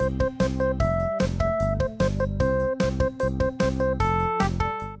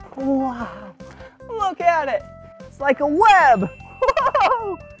 Wow. Look at it. It's like a web.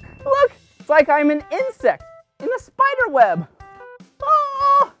 Whoa. Look, it's like I'm an insect in a spider web.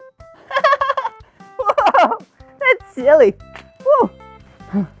 Oh. Whoa. That's silly. Whoa.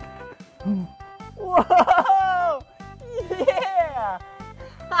 Whoa. Yeah.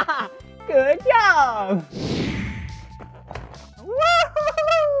 Good job.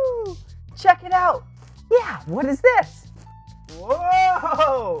 Woo! Check it out. Yeah, what is this?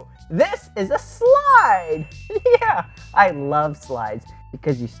 Whoa! This is a slide. Yeah, I love slides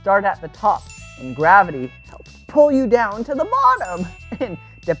because you start at the top and gravity helps pull you down to the bottom. And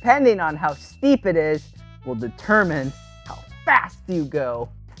depending on how steep it is will determine how fast you go,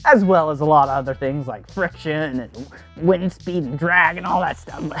 as well as a lot of other things like friction and wind speed and drag and all that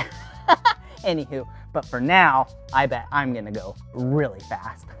stuff. Anywho, but for now, I bet I'm gonna go really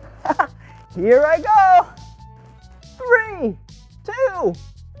fast. Here I go. 3, 2,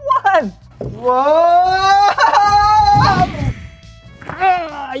 1. Whoa!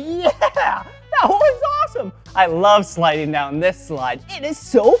 Yeah, that was awesome. I love sliding down this slide. It is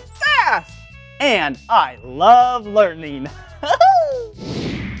so fast. And I love learning.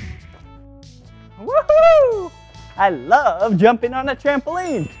 Woohoo! I love jumping on a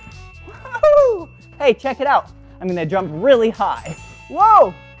trampoline. Woohoo! Hey, check it out. I'm gonna jump really high.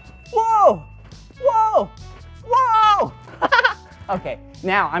 Whoa! Whoa! Whoa! Whoa! Okay,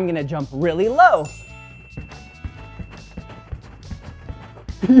 now I'm gonna jump really low.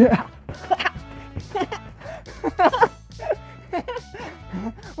 Yeah.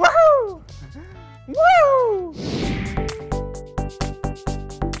 Woo! Woo!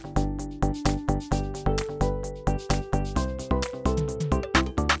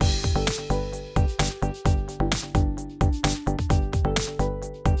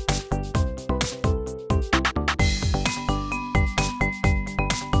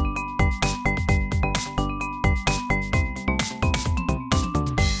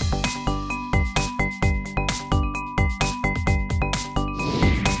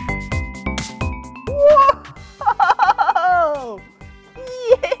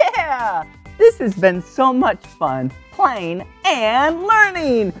 This has been so much fun playing and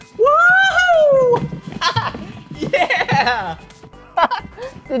learning. Woo! Yeah!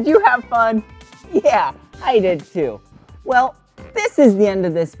 Did you have fun? Yeah, I did too. Well, this is the end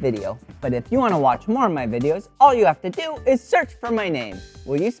of this video, but if you want to watch more of my videos, all you have to do is search for my name.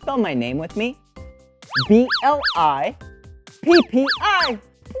 Will you spell my name with me? B-L-I-P-P-I,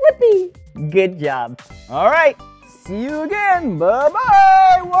 Blippi. Good job. All right. See you again.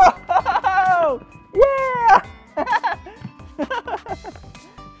 Bye-bye. Whoa! Yeah!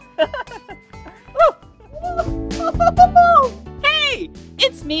 Hey,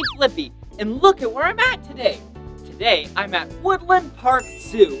 it's me, Blippi, and look at where I'm at today. Today, I'm at Woodland Park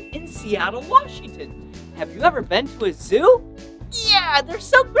Zoo in Seattle, Washington. Have you ever been to a zoo? Yeah, they're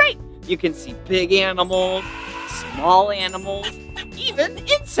so great. You can see big animals, small animals, even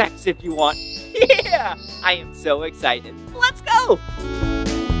insects if you want. Yeah, I am so excited. Let's go.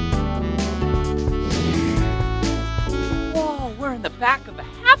 Whoa, we're in the back of a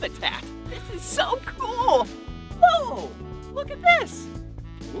habitat. This is so cool. Whoa, look at this.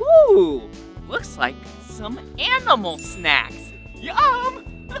 Ooh, looks like some animal snacks.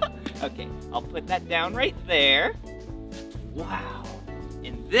 Yum. Okay, I'll put that down right there. Wow,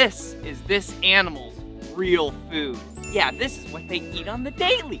 and this is this animal's real food. Yeah, this is what they eat on the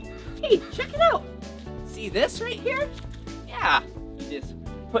daily. Hey, check it out. See this right here? Yeah, you just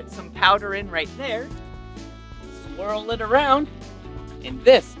put some powder in right there, swirl it around, and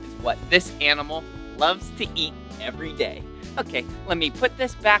this is what this animal loves to eat every day. Okay, let me put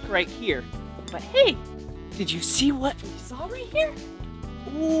this back right here. But hey, did you see what we saw right here?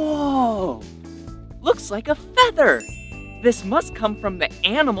 Whoa, looks like a feather. This must come from the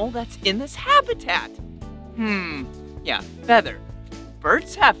animal that's in this habitat. Yeah, feather.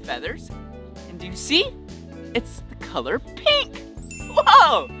 Birds have feathers. And do you see? It's the color pink.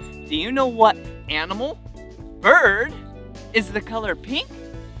 Whoa! Do you know what animal, bird, is the color pink?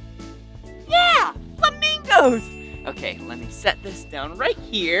 Yeah, flamingos. Okay, let me set this down right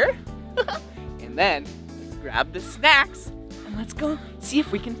here. And then let's grab the snacks and let's go see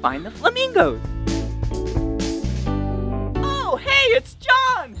if we can find the flamingos. Oh, hey, it's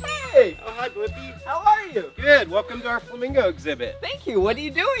John. Hey. Oh, hi, Blippi. How are you? Good. Welcome to our flamingo exhibit. Thank you. What are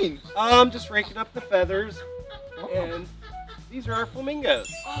you doing? Just raking up the feathers, and these are our flamingos.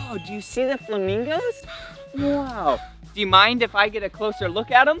 Oh, do you see the flamingos? Wow. Do you mind if I get a closer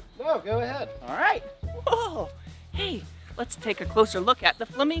look at them? No, go ahead. All right. Whoa. Hey, let's take a closer look at the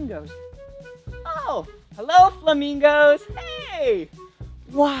flamingos. Oh, hello, flamingos. Hey.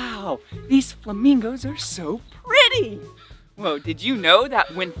 Wow, these flamingos are so pretty. Whoa, did you know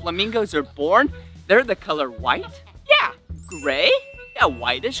that when flamingos are born, they're the color white? Yeah, gray? Yeah,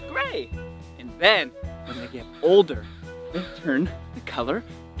 whitish gray. And then when they get older, they turn the color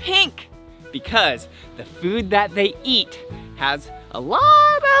pink because the food that they eat has a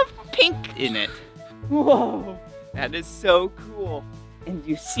lot of pink in it. Whoa, that is so cool. And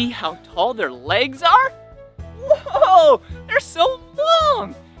you see how tall their legs are? Whoa, they're so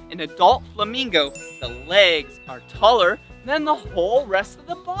long. An adult flamingo, the legs are taller than the whole rest of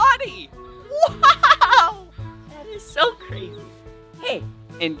the body. Wow, that is so crazy. Hey,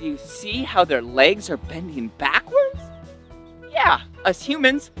 and do you see how their legs are bending backwards? Yeah, us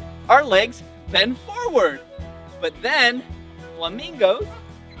humans, our legs bend forward. But then, flamingos,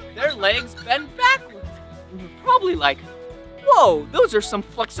 their legs bend backwards. And you're probably like, whoa, those are some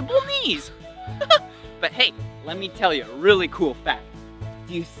flexible knees. But hey, let me tell you a really cool fact.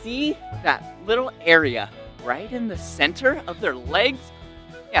 Do you see that little area right in the center of their legs?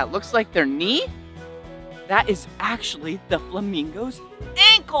 Yeah, it looks like their knee. That is actually the flamingo's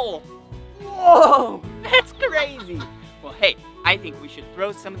ankle. Whoa, that's crazy. Well, hey, I think we should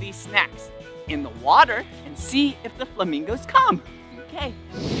throw some of these snacks in the water and see if the flamingos come. Okay.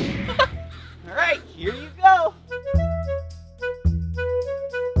 All right, here you go.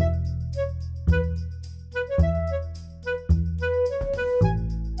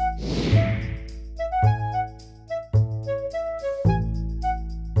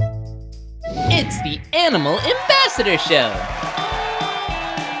 It's the Animal Ambassador Show.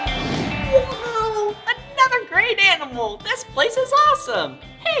 Whoa, another great animal. This place is awesome.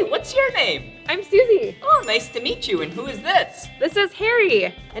 Hey, what's your name? I'm Susie. Oh, nice to meet you. And who is this? This is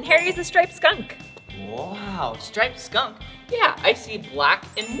Harry, and Harry's a striped skunk. Wow, striped skunk. Yeah, I see black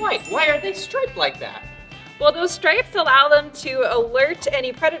and white. Why are they striped like that? Well, those stripes allow them to alert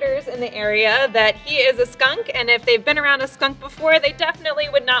any predators in the area that he is a skunk, and if they've been around a skunk before, they definitely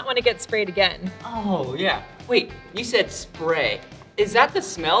would not want to get sprayed again. Oh, yeah. Wait, you said spray. Is that the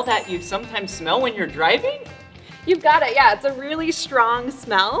smell that you sometimes smell when you're driving? You've got it, yeah. It's a really strong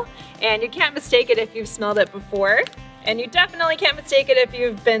smell, and you can't mistake it if you've smelled it before, and you definitely can't mistake it if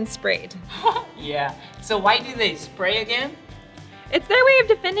you've been sprayed. Yeah. So why do they spray again? It's their way of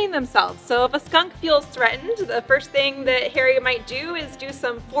defending themselves. So if a skunk feels threatened, the first thing that Harry might do is do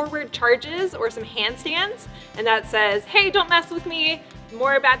some forward charges or some handstands, and that says, hey, don't mess with me,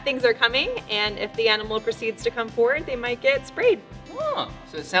 more bad things are coming, and if the animal proceeds to come forward, they might get sprayed. Oh,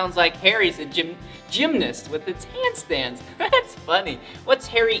 so it sounds like Harry's a gymnast with its handstands. That's funny. What's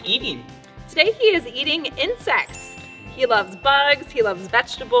Harry eating? Today he is eating insects. He loves bugs, he loves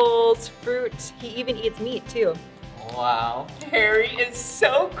vegetables, fruit, he even eats meat too. Wow, Harry is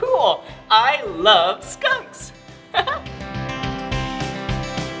so cool. I love skunks.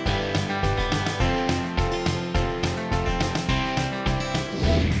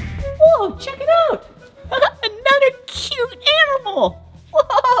 Whoa, check it out. Another cute animal.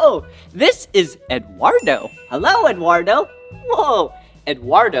 Whoa, this is Eduardo. Hello, Eduardo. Whoa,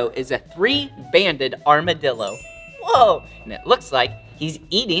 Eduardo is a 3-banded armadillo. Whoa, and it looks like he's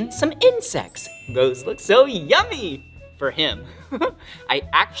eating some insects. Those look so yummy for him. I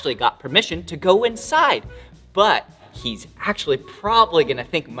actually got permission to go inside, but he's actually probably gonna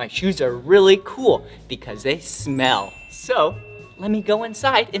think my shoes are really cool because they smell. So let me go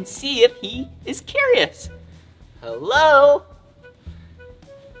inside and see if he is curious. Hello?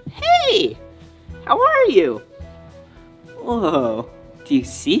 Hey, how are you? Whoa, do you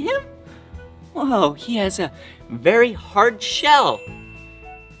see him? Whoa, he has a very hard shell.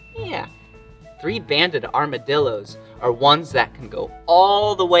 Yeah, 3-banded armadillos are ones that can go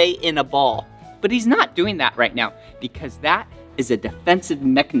all the way in a ball. But he's not doing that right now because that is a defensive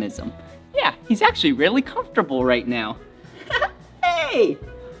mechanism. Yeah, He's actually really comfortable right now. Hey!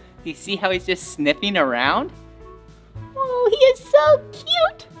 Do you see how he's just sniffing around? Oh, he is so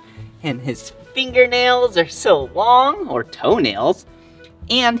cute! And his fingernails are so long, or toenails,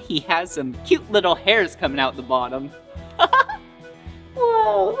 and he has some cute little hairs coming out the bottom.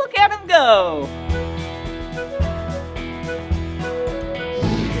 Whoa, look at him go!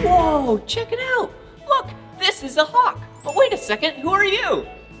 Whoa, check it out! Look, this is a hawk. But wait a second, who are you?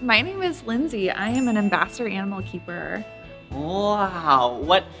 My name is Lindsay. I am an ambassador animal keeper.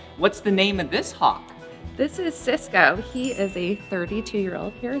 Wow, what's the name of this hawk? This is Cisco. He is a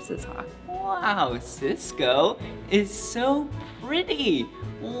 32-year-old Harris's hawk. Wow, Cisco is so pretty.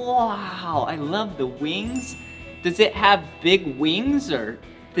 Wow, I love the wings. Does it have big wings or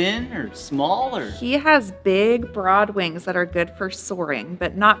thin or small or? He has big, broad wings that are good for soaring,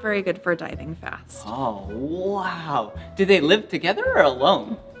 but not very good for diving fast. Oh, wow. Do they live together or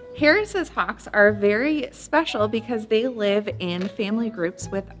alone? Harris's hawks are very special because they live in family groups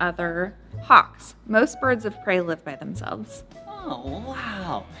with other hawks. Most birds of prey live by themselves. Oh,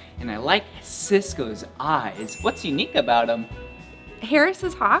 wow. And I like Cisco's eyes. What's unique about them?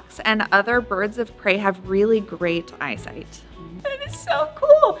 Harris's hawks and other birds of prey have really great eyesight. That is so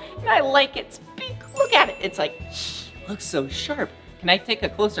cool. And I like its beak. Look at it. It's like, looks so sharp. Can I take a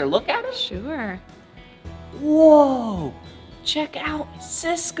closer look at it? Sure. Whoa. Check out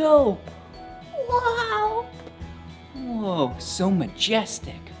Cisco. Wow. Whoa, so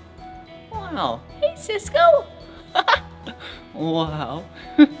majestic. Wow. Hey, Cisco. Wow.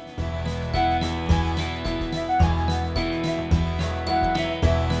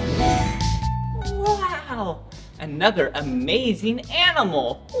 Wow. Another amazing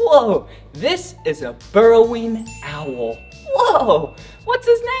animal. Whoa, this is a burrowing owl. Whoa, what's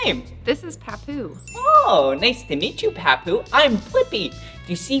his name? This is Papu. Oh, nice to meet you, Papu. I'm Blippi. Do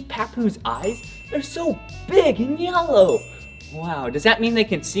you see Papu's eyes? They're so big and yellow. Wow, does that mean they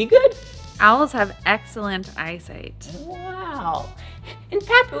can see good? Owls have excellent eyesight. Wow. And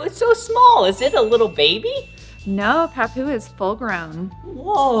Papu is so small. Is it a little baby? No, Papu is full grown.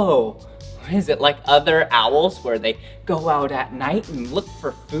 Whoa. Is it like other owls where they go out at night and look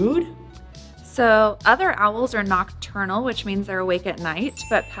for food? So other owls are nocturnal, which means they're awake at night,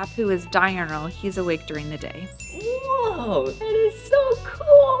 but Papu is diurnal. He's awake during the day. Whoa, that is so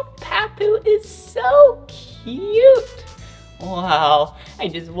cool. Papu is so cute. Wow, I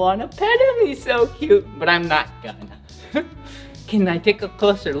just want to pet him. He's so cute, but I'm not gonna. Can I take a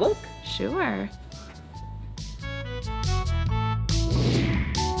closer look? Sure.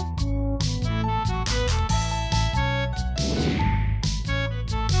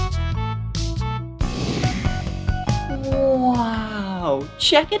 Wow,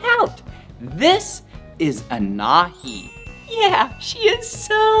 check it out. This is a Nahi. Yeah, she is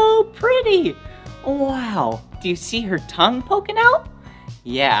so pretty. Wow, do you see her tongue poking out?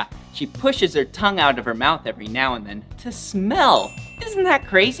 Yeah, she pushes her tongue out of her mouth every now and then to smell. Isn't that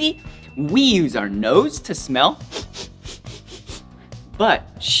crazy? We use our nose to smell, but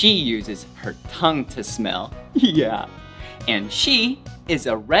she uses her tongue to smell. Yeah, and she is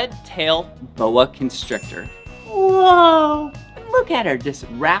a red-tailed boa constrictor. Whoa, look at her just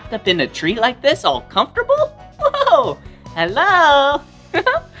wrapped up in a tree like this, all comfortable. Whoa, hello.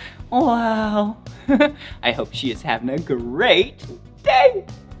 Wow. I hope she is having a great day.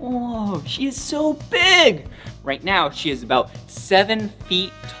 Whoa, she is so big. Right now, she is about 7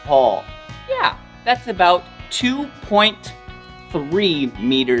 feet tall. Yeah, that's about 2.3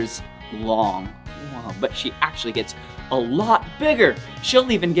 meters long. Wow, but she actually gets a lot bigger.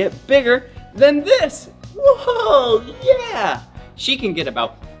 She'll even get bigger than this. Whoa, yeah. She can get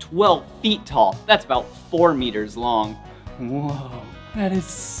about 12 feet tall. That's about 4 meters long. Whoa, that is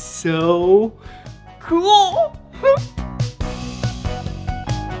so cool.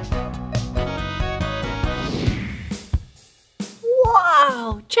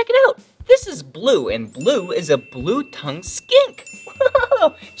 Wow, check it out. This is Blue, and Blue is a blue-tongued skink.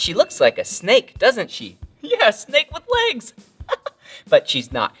 Whoa, she looks like a snake, doesn't she? Yeah, a snake with legs. But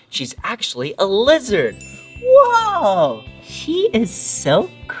she's not. She's actually a lizard. Whoa, she is so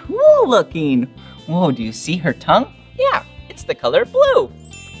cool looking. Whoa, do you see her tongue? Yeah, it's the color blue.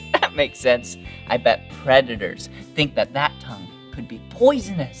 That makes sense. I bet predators think that that tongue could be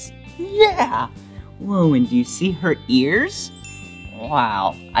poisonous. Yeah. Whoa, and do you see her ears?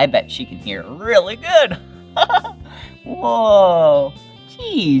 Wow, I bet she can hear really good. Whoa,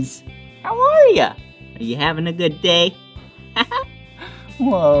 geez, how are ya? Are you having a good day?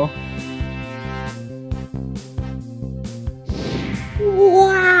 Whoa.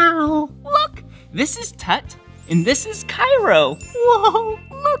 Wow, look, this is Tut, and this is Cairo. Whoa,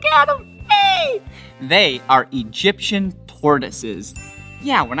 look at him. Hey, They are Egyptian tortoises.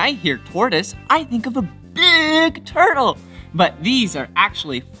 Yeah, when I hear tortoise, I think of a big turtle. But these are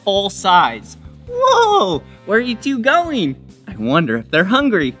actually full size. Whoa, where are you two going? I wonder if they're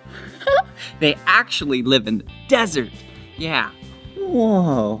hungry. They actually live in the desert. Yeah,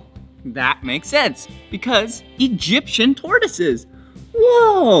 whoa, that makes sense because Egyptian tortoises.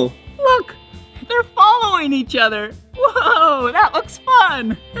 Whoa, look, they're following each other. Whoa, that looks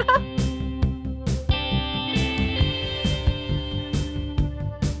fun.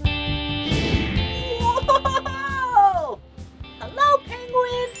 Whoa! Hello,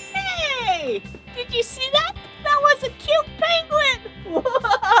 penguin. Hey, did you see that? That was a cute penguin.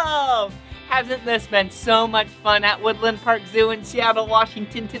 Whoa! Hasn't this been so much fun at Woodland Park Zoo in Seattle,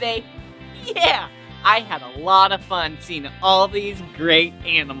 Washington today? Yeah, I had a lot of fun seeing all these great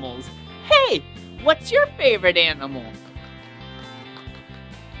animals. Hey, what's your favorite animal?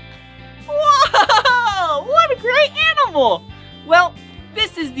 Whoa, what a great animal! Well,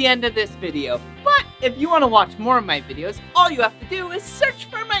 this is the end of this video, but if you want to watch more of my videos, all you have to do is search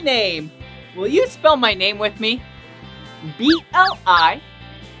for my name. Will you spell my name with me? B-L-I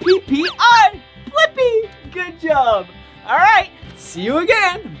P-P-I, Blippi. Good job. All right, see you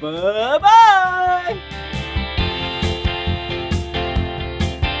again. Bye-bye.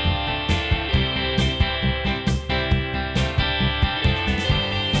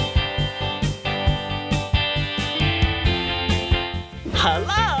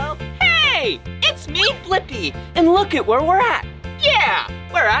 Hello. Hey, it's me, Blippi. And look at where we're at. Yeah,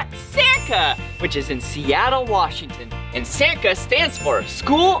 we're at Sanka, which is in Seattle, Washington. And Sanka stands for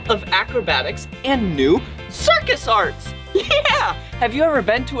School of Acrobatics and New Circus Arts. Yeah, have you ever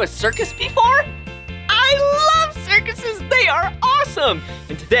been to a circus before? I love circuses, they are awesome.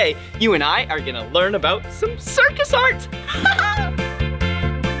 And today, you and I are gonna learn about some circus art.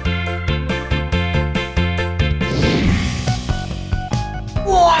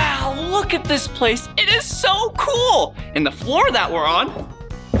 Wow, look at this place. It is so cool. And the floor that we're on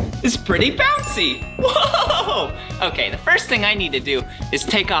is pretty bouncy. Whoa! Okay, the first thing I need to do is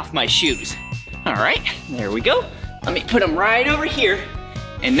take off my shoes. All right, there we go. Let me put them right over here.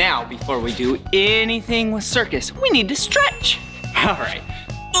 And now, before we do anything with circus, we need to stretch. All right.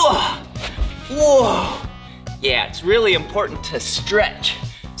 Ugh. Whoa. Yeah, it's really important to stretch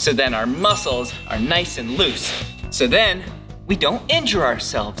so then our muscles are nice and loose. So then we don't injure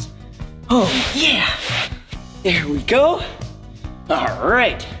ourselves. Oh, yeah. There we go. All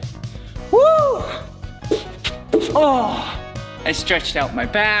right. Woo! Oh, I stretched out my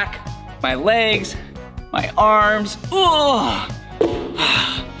back, my legs, my arms. Oh.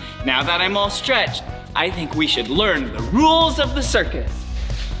 Now that I'm all stretched, I think we should learn the rules of the circus.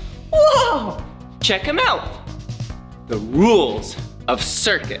 Whoa! Check them out. The rules of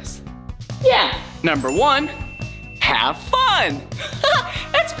circus. Yeah, number 1, have fun.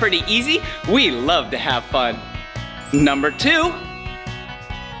 That's pretty easy. We love to have fun. Number 2,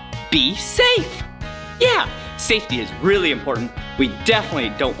 be safe. Yeah, safety is really important. We definitely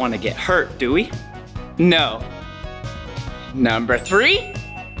don't want to get hurt, do we? No. Number 3,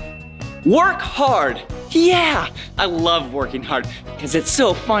 work hard. Yeah, I love working hard because it's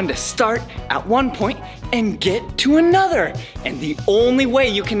so fun to start at one point and get to another. And the only way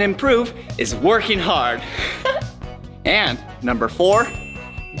you can improve is working hard. And number 4,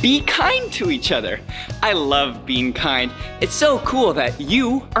 be kind to each other. I love being kind. It's so cool that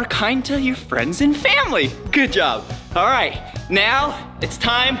you are kind to your friends and family. Good job. All right, now it's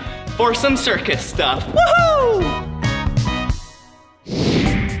time for some circus stuff. Woohoo!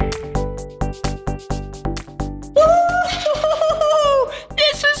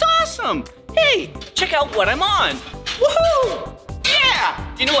 This is awesome. Hey, check out what I'm on. Woohoo!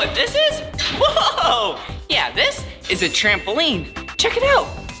 Yeah, do you know what this is? Whoa! Yeah, this is a trampoline. Check it out.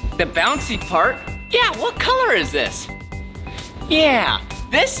 The bouncy part, yeah, what color is this? Yeah,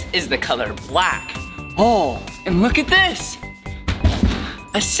 this is the color black. Oh, and look at this.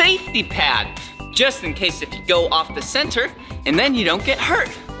 A safety pad, just in case if you go off the center and then you don't get hurt.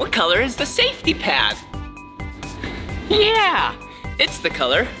 What color is the safety pad? Yeah, it's the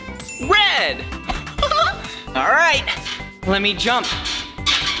color red. All right, let me jump.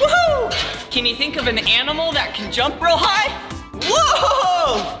 Woohoo! Can you think of an animal that can jump real high?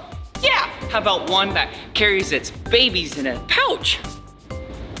 Whoa! Yeah, how about one that carries its babies in a pouch?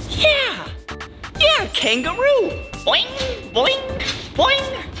 Yeah, kangaroo. Boing, boing, boing.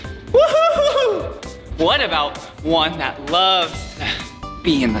 Woohoo! What about one that loves to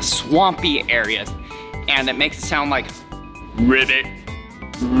be in the swampy areas and it makes it sound like ribbit,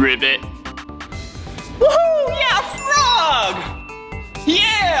 ribbit. Woohoo! Yeah, frog!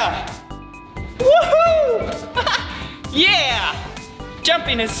 Yeah! Woohoo! Yeah!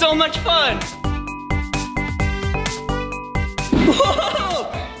 Jumping is so much fun. Whoa!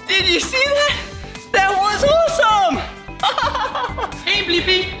 Did you see that? That was awesome! Hey,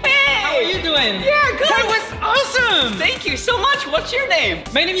 Blippi. Hey! How are you doing? Yeah, good. That was awesome. Thank you so much. What's your name?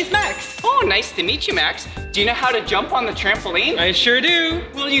 My name is Max. Oh, nice to meet you, Max. Do you know how to jump on the trampoline? I sure do.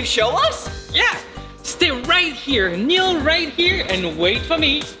 Will you show us? Yeah. Stay right here, kneel right here, and wait for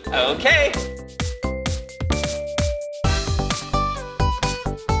me. Okay.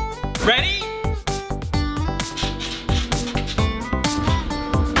 Ready?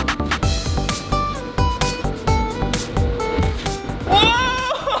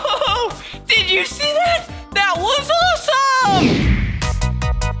 Whoa! Did you see that? That was awesome!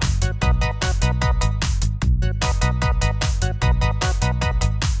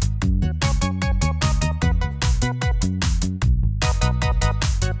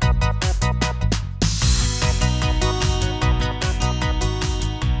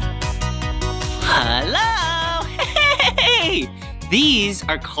 Hello! Hey! These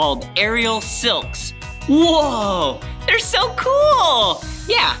are called aerial silks. Whoa! They're so cool!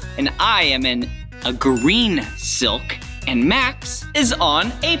 Yeah, and I am in a green silk, and Max is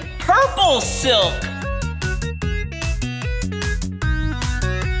on a purple silk.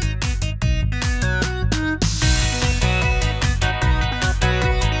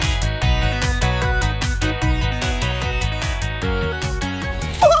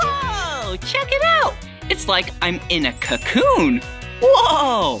 Whoa! Check it out! It's like I'm in a cocoon.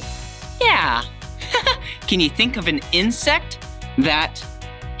 Whoa! Yeah. Can you think of an insect that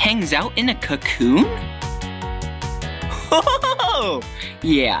hangs out in a cocoon? Oh,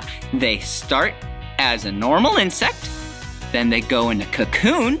 yeah, they start as a normal insect, then they go in a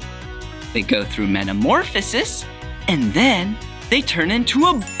cocoon, they go through metamorphosis, and then they turn into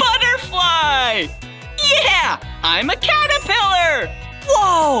a butterfly. Yeah, I'm a caterpillar.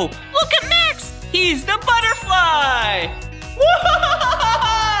 Whoa, look at Max, he's the butterfly.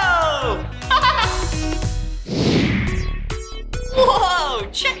 Whoa! Whoa,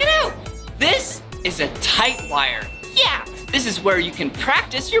 check it out. This is a tight wire. Yeah, this is where you can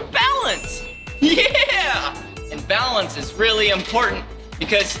practice your balance. Yeah, and balance is really important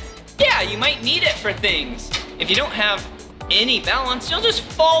because, yeah, you might need it for things. If you don't have any balance, you'll just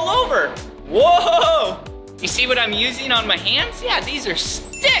fall over. Whoa, you see what I'm using on my hands? Yeah, these are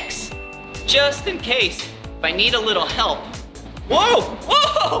sticks, just in case if I need a little help. Whoa,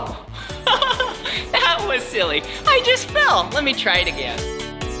 whoa. That was silly. I just fell. Let me try it again.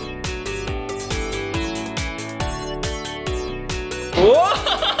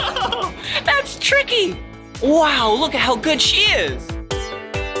 Whoa! That's tricky. Wow, look at how good she is.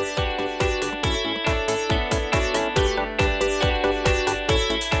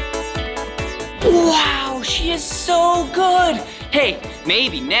 Wow, she is so good. Hey,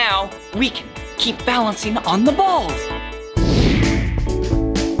 maybe now we can keep balancing on the balls.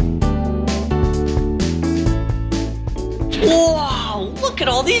 Wow, look at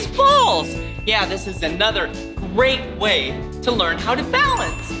all these balls. Yeah, this is another great way to learn how to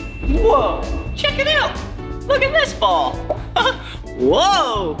balance. Whoa, check it out. Look at this ball.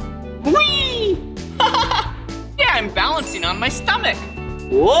 Whoa, whee. Yeah, I'm balancing on my stomach.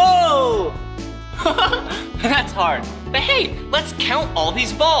 Whoa. That's hard. But hey, let's count all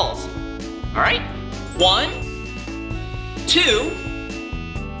these balls. All right, 1, 2,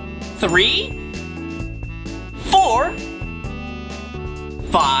 3, 4,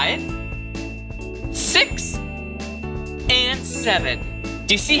 5, 6, and 7.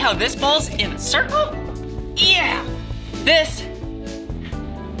 Do you see how this ball's in a circle? Yeah, this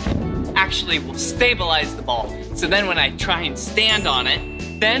actually will stabilize the ball. So then when I try and stand on it,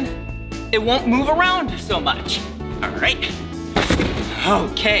 then it won't move around so much. All right,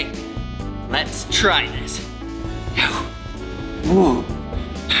 okay, let's try this. Whoa,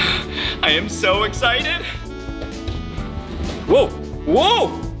 I am so excited. Whoa, whoa,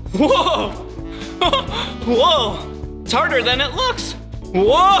 whoa, whoa, it's harder than it looks.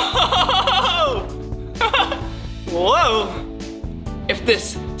 Whoa, whoa. If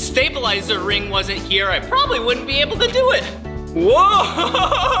this stabilizer ring wasn't here, I probably wouldn't be able to do it.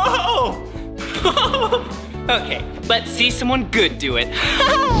 Whoa! Okay, let's see someone good do it.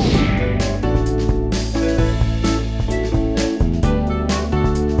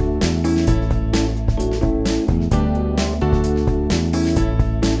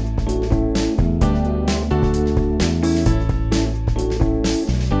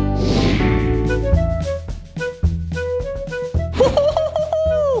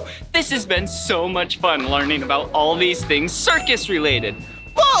 This has been so much fun learning about all these things circus related.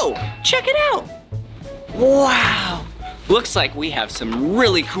 Whoa, check it out. Wow, Looks like we have some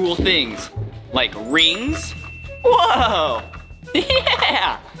really cool things, like rings. Whoa!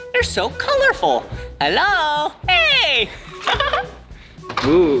 Yeah! They're so colorful. Hello! Hey!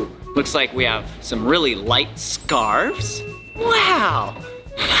 Ooh, looks like we have some really light scarves. Wow!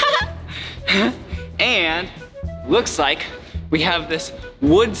 And looks like we have this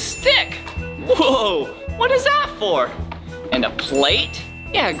wood stick. Whoa! What is that for? And a plate?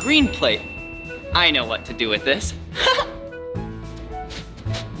 Yeah, a green plate. I know what to do with this.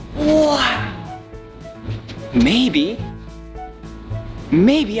 Wow! Maybe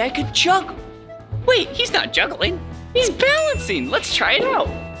I could juggle. Wait, he's not juggling. He's balancing. Let's try it out.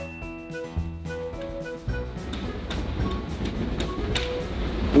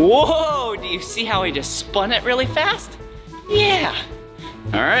 Whoa, do you see how I just spun it really fast? Yeah.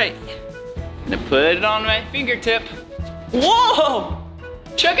 All right, I'm gonna put it on my fingertip. Whoa,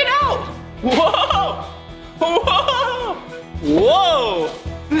 check it out. Whoa, whoa, whoa,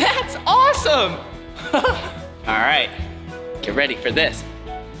 that's awesome. All right, get ready for this.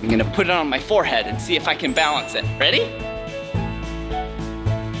 I'm gonna put it on my forehead and see if I can balance it. Ready?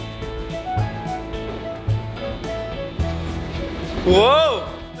 Whoa!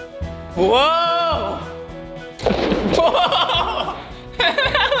 Whoa! Whoa!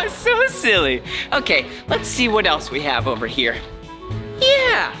 That was so silly. Okay, let's see what else we have over here.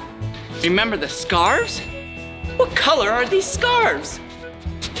 Yeah! Remember the scarves? What color are these scarves?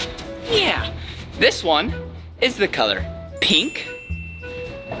 Yeah, this one is the color pink.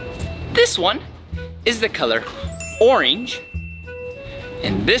 This one is the color orange.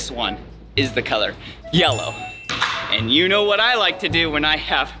 And this one is the color yellow. And you know what I like to do when I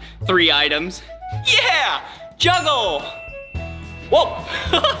have 3 items? Yeah, juggle. Whoa.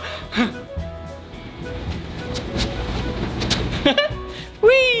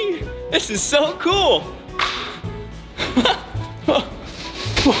 Whee, this is so cool.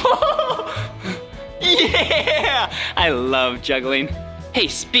 Yeah, I love juggling. Hey,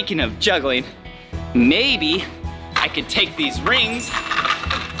 speaking of juggling, maybe I could take these rings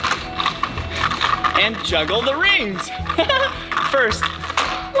and juggle the rings. First,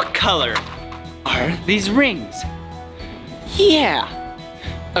 what color are these rings? Yeah,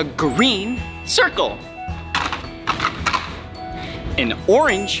 a green circle, an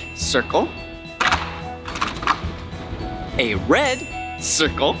orange circle, a red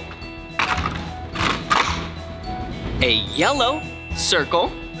circle, a yellow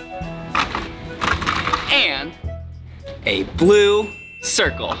circle, and a blue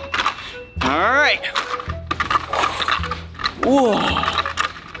circle. All right. Whoa.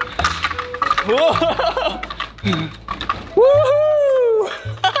 Whoa. Woohoo!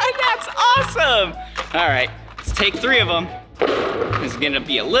 That's awesome. All right, let's take 3 of them. This is gonna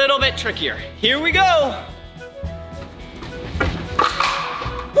be a little bit trickier. Here we go.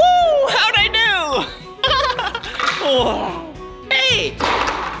 Woo! How'd I do? Whoa. Hey!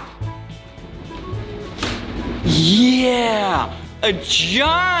 Yeah! A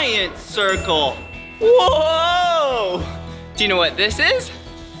giant circle! Whoa! Do you know what this is?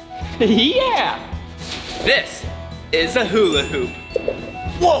 Yeah! This is a hula hoop.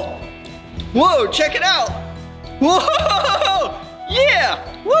 Whoa! Whoa, check it out! Whoa! Yeah!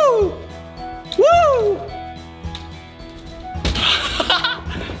 Woo! Woo!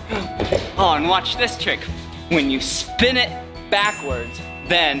 Oh, and watch this trick. When you spin it backwards,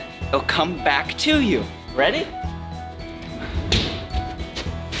 then it'll come back to you. Ready?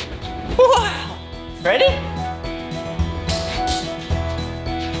 Wow! Ready?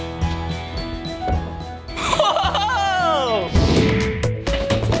 Whoa!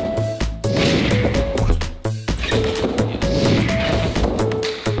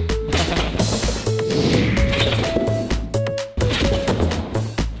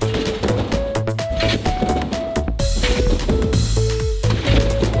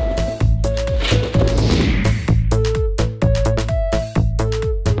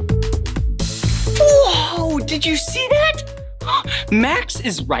 Did you see that? Max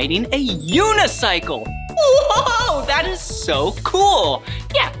is riding a unicycle. Whoa, that is so cool.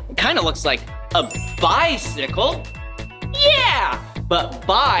 Yeah, it kind of looks like a bicycle. Yeah, but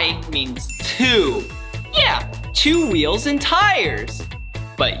bi means 2. Yeah, 2 wheels and tires.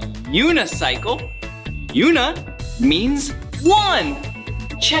 But unicycle, una means 1.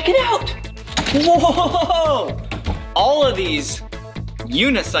 Check it out. Whoa, all of these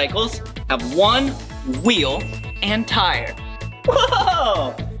unicycles have 1 wheel and tire.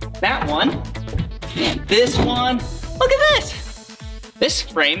 Whoa! That one, and this one. Look at this. This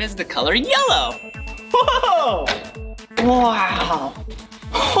frame is the color yellow. Whoa! Wow!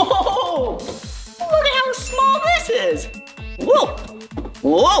 Whoa! Look at how small this is.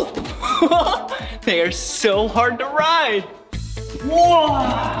 Whoa! They are so hard to ride.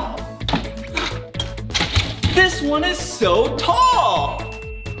 Wow! This one is so tall.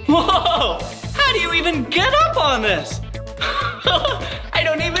 Whoa! How do you even get up on this? I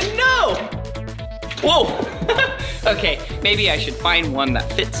don't even know. Whoa! Okay, maybe I should find one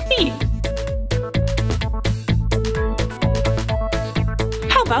that fits me.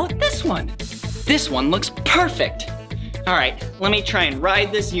 How about this one? This one looks perfect. All right, let me try and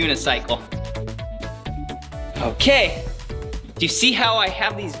ride this unicycle. Okay, do you see how I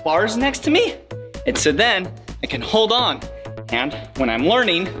have these bars next to me? It's so then I can hold on. And when I'm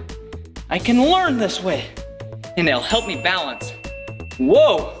learning, I can learn this way. And it'll help me balance.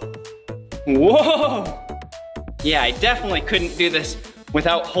 Whoa, whoa. Yeah, I definitely couldn't do this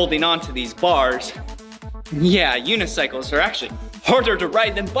without holding on to these bars. Yeah, unicycles are actually harder to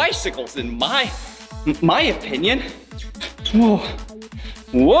ride than bicycles in my opinion. Whoa,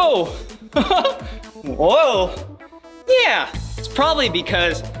 whoa, whoa. Yeah, it's probably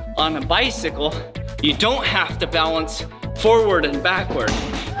because on a bicycle, you don't have to balance forward and backward.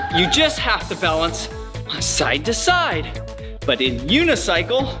 You just have to balance side to side. But in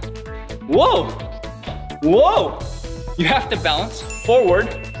unicycle, whoa, whoa, you have to balance forward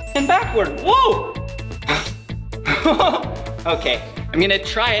and backward. Whoa. Okay, I'm gonna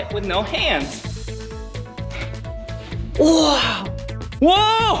try it with no hands. Wow,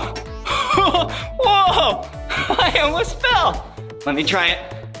 whoa, whoa, I almost fell. Let me try it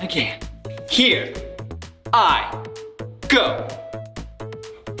again. Here I go.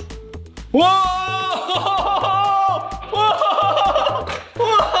 Whoa, whoa,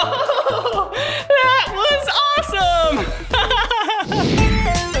 whoa, that was awesome.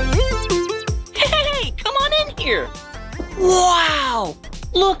 Hey, come on in here. Wow,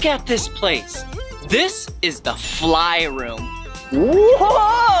 look at this place. This is the fly room.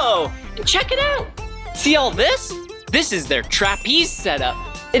 Whoa! Check it out. See all this? This is their trapeze setup.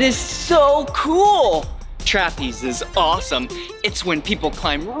 It is so cool. Trapeze is awesome. It's when people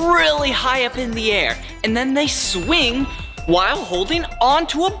climb really high up in the air and then they swing while holding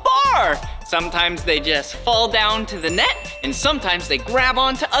onto a bar. Sometimes they just fall down to the net and sometimes they grab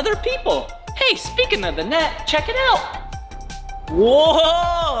onto other people. Hey, speaking of the net, check it out.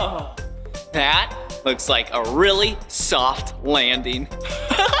 Whoa! That looks like a really soft landing.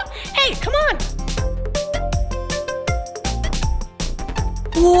 Hey, come on.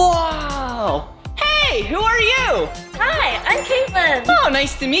 Wow. Hey, who are you? Hi, I'm Caitlin. Oh,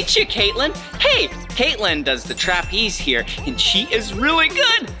 nice to meet you, Caitlin. Hey, Caitlin does the trapeze here, and she is really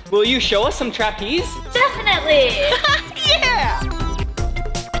good. Will you show us some trapeze? Definitely. Yeah.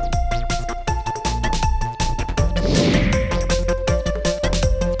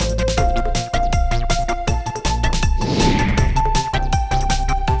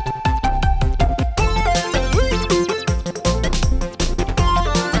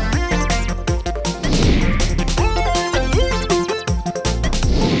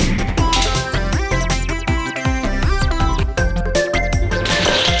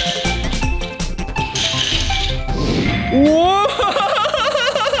 Whoa!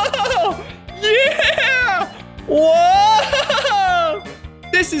 Yeah! Whoa!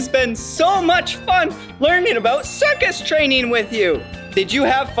 This has been so much fun learning about circus training with you. Did you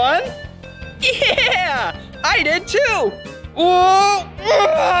have fun? Yeah! I did too! Whoa!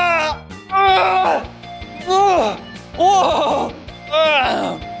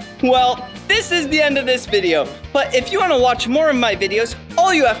 Well, this is the end of this video, but if you want to watch more of my videos,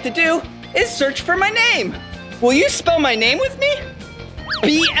 all you have to do is search for my name. Will you spell my name with me?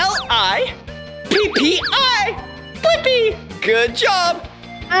 B-L-I-P-P-I. Blippi. Good job.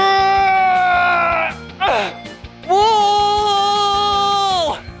 Whoa!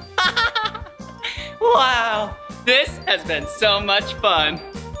 Wow, this has been so much fun.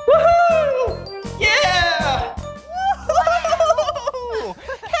 Woohoo! Yeah! Woohoo!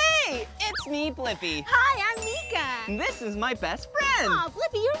 Hey, it's me, Blippi. Hi, I'm Mika. This is my best friend. Aw,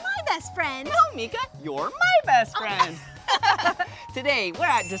 Blippi, you're my best friend. No, Mika, you're my best friend. Today, we're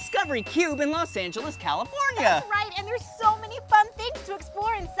at Discovery Cube in Los Angeles, California. That's right, and there's so many fun things to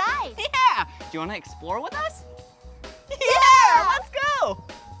explore inside. Yeah! Do you want to explore with us? Yeah! Let's go!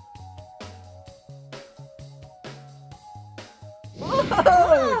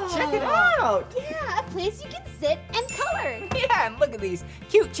 Whoa! Check it out! Yeah, a place you can sit and color. Yeah, and look at these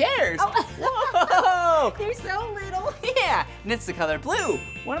cute chairs. Oh. Whoa! They're so little. Yeah, and it's the color blue,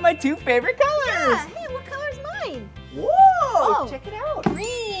 one of my 2 favorite colors. Yeah, hey, what color's mine? Whoa! Oh. Check it out.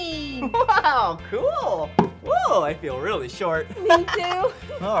 Green. green. Wow, cool. Whoa, I feel really short. Me too.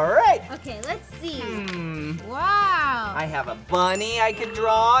 All right. Okay, let's see. Wow. I have a bunny I could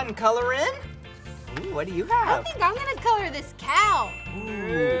draw and color in. Ooh, what do you I have? think I'm gonna color this cow.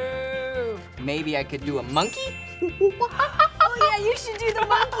 Ooh. Maybe I could do a monkey? Oh yeah, you should do the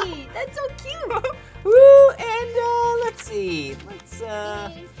monkey. That's so cute. Ooh, and let's see. Let's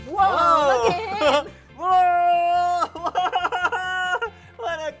Whoa, look at him. Whoa!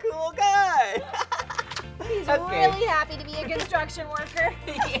 What a cool guy! He's Okay. really happy to be a construction worker.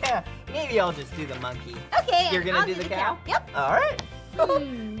 Yeah, maybe I'll just do the monkey. Okay, You're gonna I'll do the cow? Yep. All right.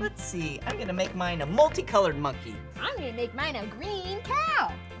 Let's see. I'm gonna make mine a multicolored monkey. I'm gonna make mine a green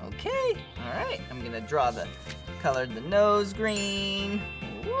cow. Okay. All right. I'm gonna draw colored the nose green.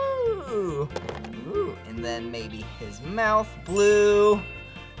 Woo! Ooh, and then maybe his mouth blue.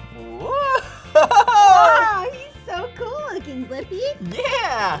 Whoa! Wow, he's so cool looking, Blippi.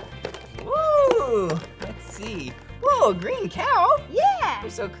 Yeah! Woo! Let's see. Whoa, a green cow? Yeah.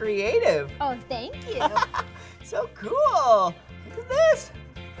 You're so creative. Oh, thank you. So cool. Look at this.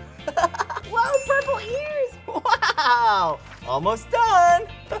 Whoa, purple ears. Wow! Almost done.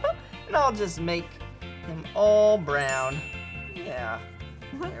 And I'll just make them all brown. Yeah.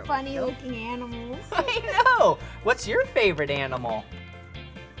 What funny looking animals. I know. What's your favorite animal?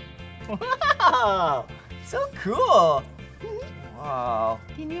 Wow! So cool. Wow.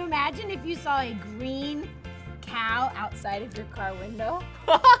 Can you imagine if you saw a green cow outside of your car window?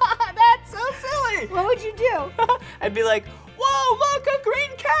 That's so silly. What would you do? I'd be like, whoa, look, a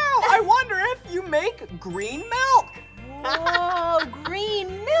green cow. I wonder if you make green milk. Whoa, green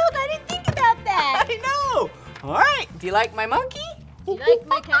milk. I didn't think about that. I know. All right. Do you like my monkey? Do you like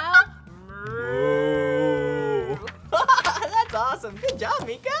my cow? That's awesome. Good job,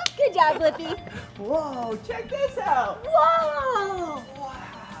 Mika. Good job, Blippi. Whoa, check this out. Whoa! Wow.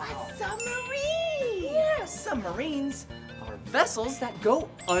 A submarine! Yeah, submarines are vessels that go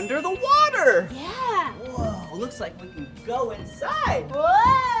under the water. Yeah. Whoa, looks like we can go inside.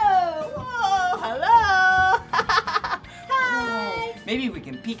 Whoa! Whoa, hello. Hi! Maybe we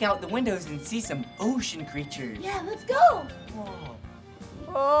can peek out the windows and see some ocean creatures. Yeah, let's go. Whoa.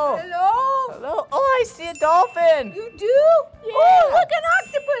 Whoa. Hello? Hello. Oh, I see a dolphin. You do? Yeah. Oh, look, an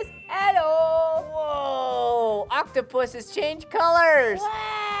octopus. Hello. Whoa, octopuses change colors.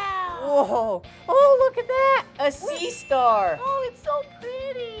 Wow. Whoa. Oh, look at that. A sea star. Oh, it's so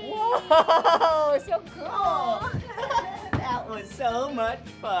pretty. Whoa, so cool. That was so much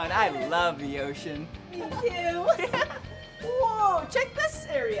fun. I love the ocean. Me too. Whoa, check this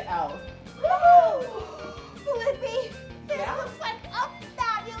area out. Blippi, this looks like a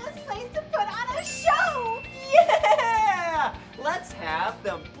fabulous place to put on a show. Yeah! Let's have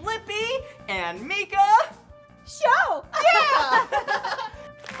the Blippi and Mika show. Yeah!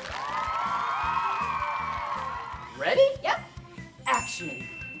 Ready? Yep. Action.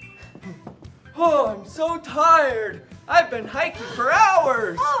 Oh, I'm so tired. I've been hiking for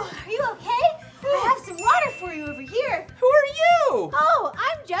hours. Oh, are you okay? I have some water for you over here. Who are you? Oh,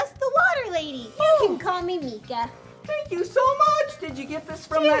 I'm just the water lady. You can call me Mika. Thank you so much. Did you get this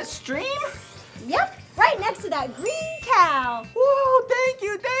from that stream? Yep, right next to that green cow. Whoa, thank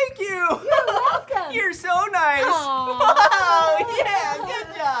you, thank you. You're welcome. You're so nice. Aww. Wow, yeah,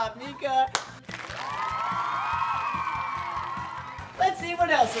 good job, Mika. Let's see what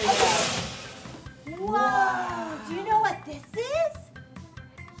else we have. Whoa, do you know what this is?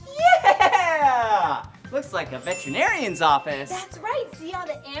 Yeah! Looks like a veterinarian's office. That's right. See all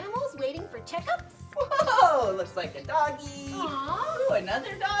the animals waiting for checkups? Whoa, looks like a doggy. Aww. Ooh,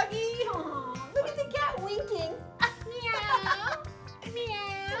 another doggy. Aww, look at the cat winking. Meow.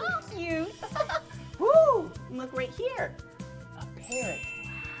 Meow. So cute. Woo, and look right here. A parrot.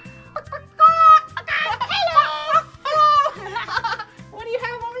 Hello. Hello. What do you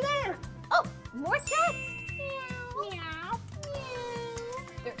have over there? Oh, more cats. Meow. Meow. Meow.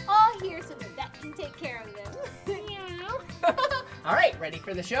 They're all here so the vet can take care of them. Meow. All right, ready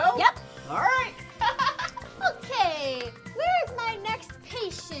for the show? Yep. All right. Okay, where's my next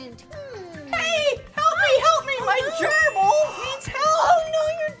patient? Hey, help me, my gerbil needs help. Oh no,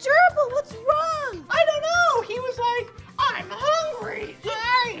 your gerbil, what's wrong? I don't know, he was like, I'm hungry,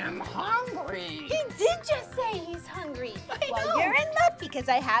 I am hungry. He did just say he's hungry. I know. You're in luck because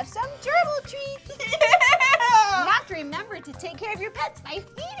I have some gerbil treats. Yeah! You have to remember to take care of your pets by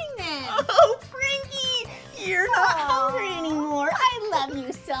feeding them. Oh, Frankie, you're not hungry anymore. I love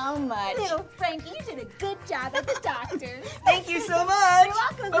you so much. Little Frankie, you did a good job at the doctor's. Thank you so much. You're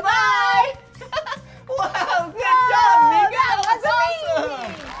welcome. Bye-bye. Wow, good job, Mika. That was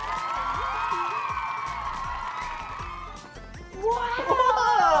awesome. Wow.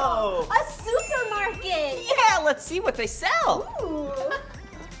 Whoa. they sell. Ooh.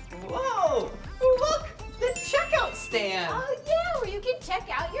 Whoa! Ooh, look! The checkout stand! Oh yeah, where you can check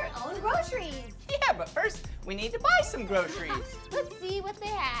out your own groceries. Yeah, but first, we need to buy some groceries. Let's see what they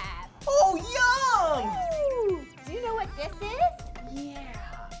have. Oh, yum! Ooh, do you know what this is? Yeah,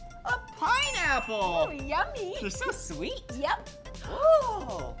 a pineapple! Oh, yummy. They're so sweet. Yep.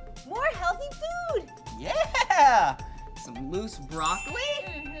 Oh, More healthy food. yeah! Some loose broccoli.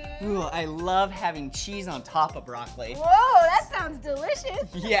 Mm-hmm. Ooh, I love having cheese on top of broccoli. Whoa, that sounds delicious.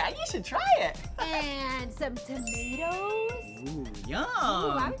 Yeah, you should try it. And some tomatoes. Ooh, yum!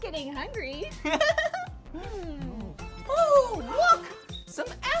 Ooh, I'm getting hungry. Oh, look! Some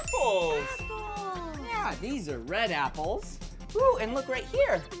apples! Apples. Yeah, these are red apples. Ooh, and look right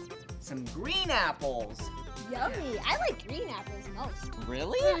here. Some green apples. Yummy. I like green apples most.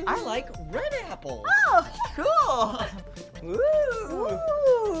 Really? I like red apples. Oh, Cool! Ooh!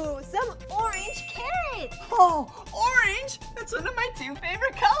 ooh, some orange carrots. Oh, orange! That's one of my 2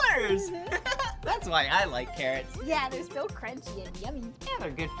 favorite colors. That's why I like carrots. Yeah, they're so crunchy and yummy. Yeah, they're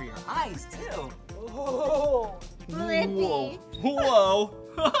good for your eyes, too. Oh, Blippi. Whoa!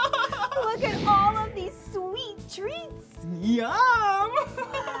 Look at all of these sweet treats. Yum!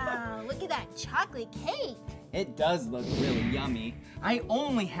 Wow, look at that chocolate cake. It does look really yummy. I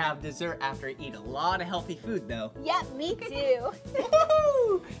only have dessert after I eat a lot of healthy food, though. Yep, me too.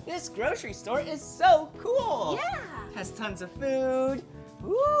 Woohoo! This grocery store is so cool. Yeah. Has tons of food.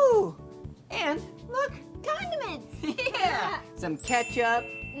 Ooh! And look, Condiments. yeah, some ketchup,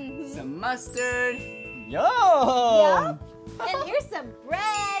 Mhm. some mustard. Yum! And here's some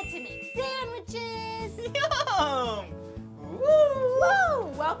bread to make sandwiches. Yum! Woo! Whoa,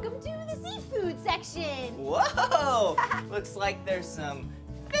 welcome to the seafood section. Whoa! Looks like there's some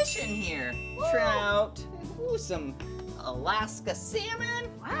fish in here. Trout. Ooh, some Alaska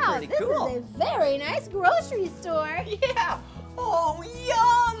salmon. Wow, Pretty this cool. is a very nice grocery store. Yeah. Oh,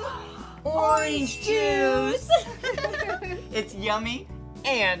 yum! Orange juice. It's yummy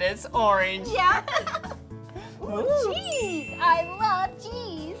and it's orange. Yeah. Ooh, Ooh. cheese. I love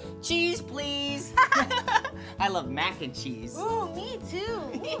cheese. Cheese, please. I love mac and cheese. Ooh, me too.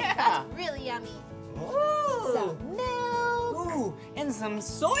 Ooh, Yeah. That's really yummy. Ooh. Some milk. Ooh, and some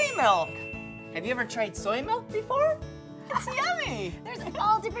soy milk. Have you ever tried soy milk before? It's yummy. There's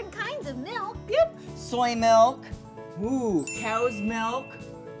all different kinds of milk. Yep. Soy milk. Ooh, cow's milk.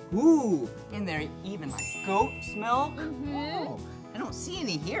 Ooh, and there even like goat's milk. Oh, I don't see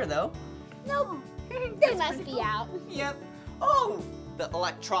any here though. Nope. They must be out. Yep. Oh, the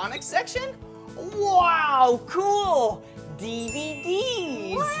electronics section? Wow, cool.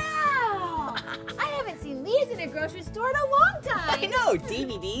 DVDs. Wow. I haven't seen these in a grocery store in a long time. I know,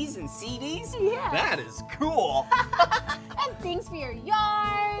 DVDs and CDs. Yeah. That is cool. And things for your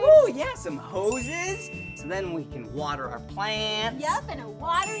yard. Oh, yeah, some hoses. So then we can water our plants. Yep, and a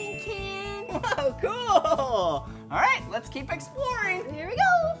watering can. Wow, cool. All right, let's keep exploring. Here we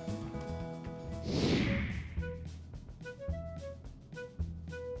go.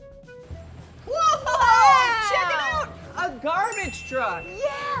 Whoa! Check it out! A garbage truck.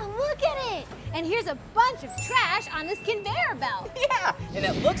 Yeah, look at it. And here's a bunch of trash on this conveyor belt. Yeah, and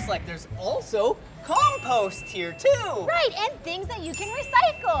it looks like there's also compost here too. Right, and things that you can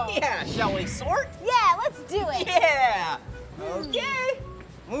recycle. Yeah, shall we sort? Yeah, let's do it. Yeah. Okay.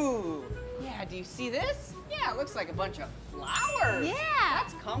 Ooh. Yeah, do you see this? Yeah, it looks like a bunch of flowers. Yeah.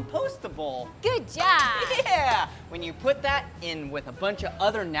 That's compostable. Good job. Yeah. When you put that in with a bunch of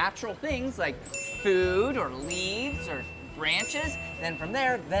other natural things like food or leaves or branches, then from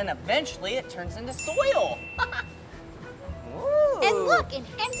there, then eventually it turns into soil. Ooh. And look, an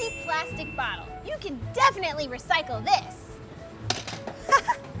empty plastic bottle. You can definitely recycle this.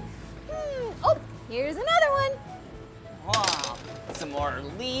 Oh, here's another one. Wow. Some more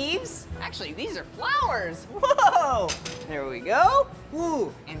leaves. Actually, these are flowers. Whoa. There we go.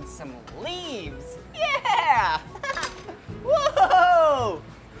 Ooh, and some leaves. Yeah. Whoa.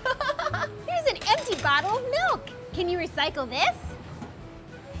 Here's an empty bottle of milk. Can you recycle this?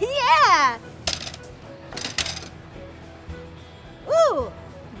 Yeah. Ooh,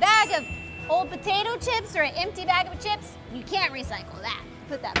 bag of old potato chips or an empty bag of chips. You can't recycle that.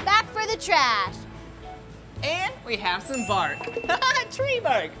 Put that back for the trash. And we have some bark. Tree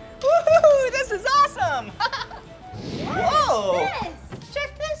bark. Woohoo! This is awesome. Whoa. This.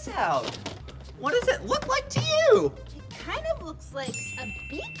 Check this out. What does it look like to you? It kind of looks like a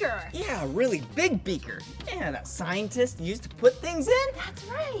beaker. Yeah, a really big beaker. Yeah, that scientists used to put things in. That's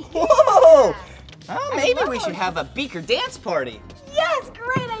right. Whoa! Yeah. Oh, maybe we should have a beaker dance party. Yes,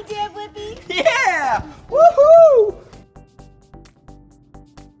 great idea, Blippi. Yeah! Woohoo!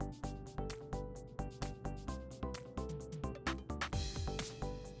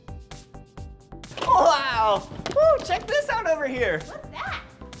 Wow. Woo, check this out over here. What's that?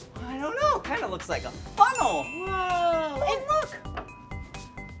 I don't know, kind of looks like a funnel. Whoa. And look,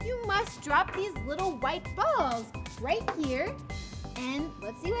 you must drop these little white balls right here. And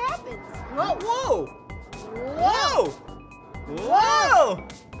let's see what happens. Whoa, whoa. Whoa. Whoa.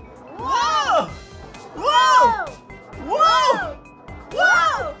 Whoa. Whoa. Whoa.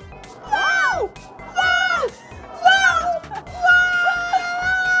 Whoa. Whoa. Whoa. Whoa.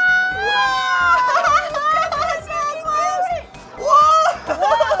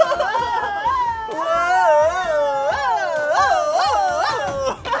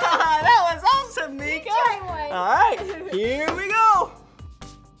 That was awesome, Mika. All right, here we go.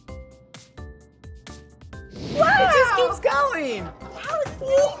 It just keeps going.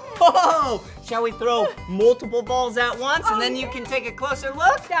 Whoa! Shall we throw multiple balls at once and then you can take a closer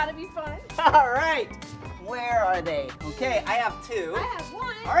look? That'd be fun. All right. Where are they? Okay, I have two. I have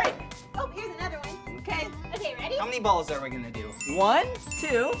one. All right. Oh, here's another one. Okay. Okay, ready? How many balls are we gonna do? 1,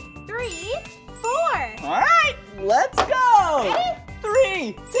 2, 3, 4. All right, let's go. Ready?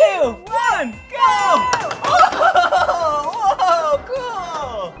 3, 2, 1, go! Whoa, whoa,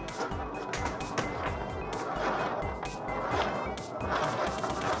 cool!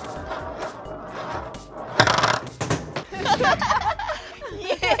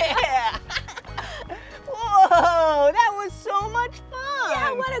 Yeah! Whoa, that was so much fun!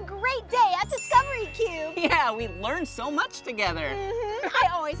 Yeah, what a great day at Discovery Cube. Yeah, we learned so much together. I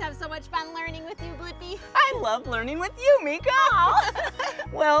always have so much fun learning with you, Blippi. I love learning with you, Mika.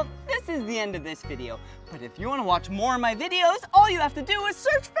 Well, this is the end of this video. But if you want to watch more of my videos, all you have to do is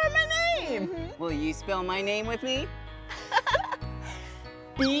search for my name. Will you spell my name with me?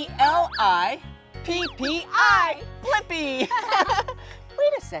 B-L-I-P-P-I, Blippi.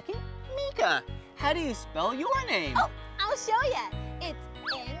 Wait a second, Mika, how do you spell your name? Oh, I'll show you. It's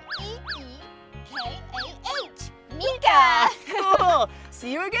M-E-E-K-A-H. Mika. Cool.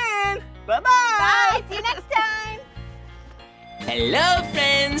 See you again. Bye-bye. Bye. See you next time. Hello,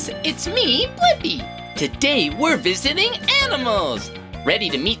 friends. It's me, Blippi. Today we're visiting animals. Ready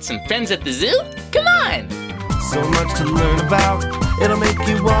to meet some friends at the zoo? Come on. So much to learn about, it'll make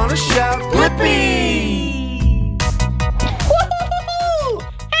you wanna shout, Blippi! Woohoo!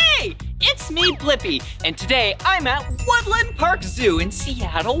 Hey, it's me, Blippi, and today I'm at Woodland Park Zoo in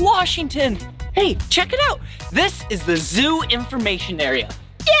Seattle, Washington. Hey, check it out. This is the zoo information area.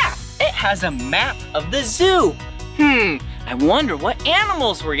 Yeah, it has a map of the zoo. I wonder what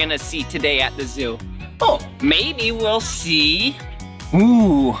animals we're gonna see today at the zoo. Oh, maybe we'll see,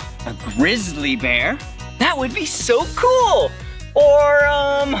 ooh, a grizzly bear. That would be so cool. Or,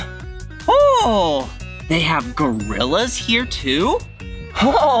 oh, they have gorillas here too?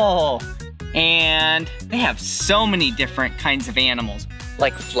 Oh, and they have so many different kinds of animals,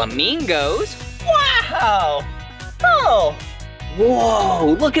 like flamingos. Wow. Oh,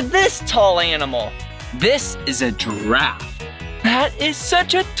 whoa, look at this tall animal. This is a giraffe. That is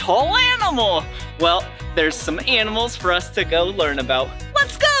such a tall animal. Well, there's some animals for us to go learn about.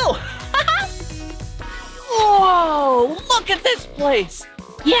 Let's go. Whoa, look at this place.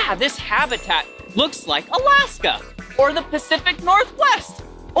 Yeah, this habitat looks like Alaska, or the Pacific Northwest,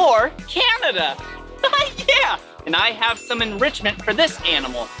 or Canada. Yeah, and I have some enrichment for this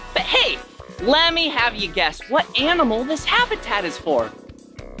animal. But hey, let me have you guess what animal this habitat is for.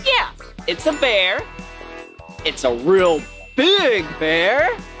 Yeah, it's a bear. It's a real big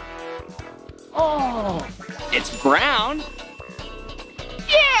bear. Oh, it's brown.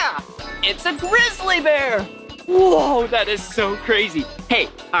 Yeah, it's a grizzly bear. Whoa, that is so crazy. Hey,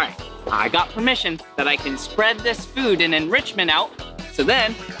 all right, I got permission that I can spread this food and enrichment out so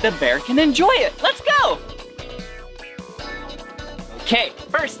then the bear can enjoy it. Let's go. Okay,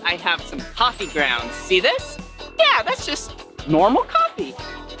 first I have some coffee grounds. See this? Yeah, that's just normal coffee.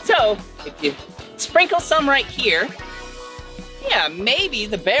 So if you sprinkle some right here, yeah, maybe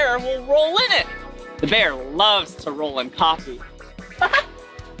the bear will roll in it. The bear loves to roll in coffee.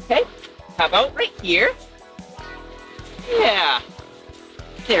 Okay, how about right here? Yeah,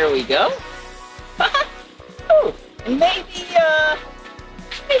 there we go. Oh, and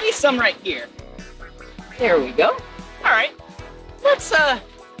maybe some right here. There we go. All right, let's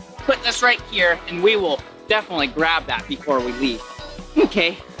put this right here and we will definitely grab that before we leave.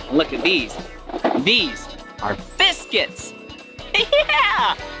 Okay, look at these. These are biscuits.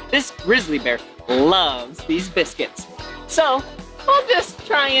 Yeah, this grizzly bear loves these biscuits. So I'll just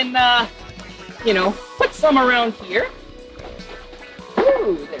try and, put some around here.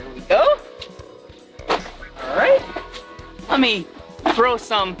 Ooh, there we go. All right, let me throw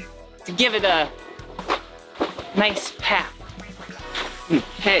some to give it a nice pat.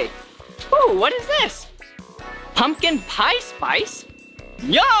 Okay. Ooh, what is this? pumpkin pie spice.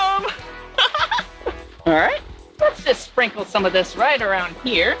 Yum! All right, let's just sprinkle some of this right around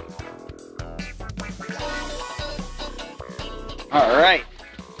here. All right,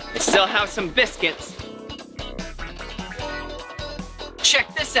 I still have some biscuits.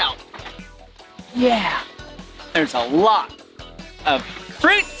 Check this out. Yeah, there's a lot of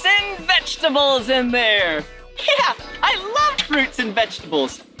fruits and vegetables in there. Yeah, I love fruits and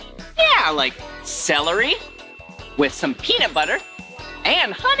vegetables. Yeah, like celery with some peanut butter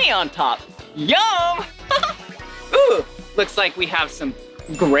and honey on top. Yum! Ooh, looks like we have some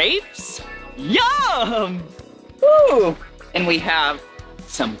grapes. Yum! Ooh, and we have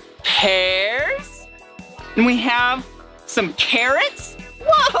some pears. And we have some carrots.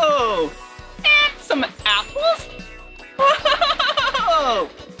 Whoa! And some apples. Whoa!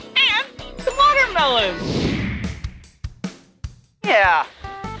 And some watermelons. Yeah,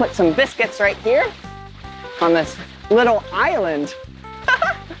 put some biscuits right here on this little island.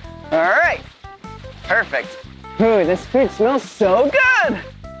 All right, perfect. Ooh, this food smells so good.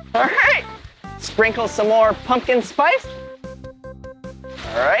 All right, sprinkle some more pumpkin spice.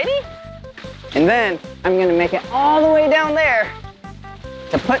 All righty, and then I'm gonna make it all the way down there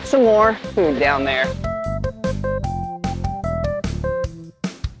to put some more food down there.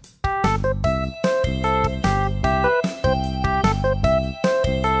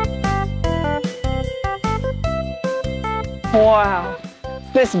 Wow,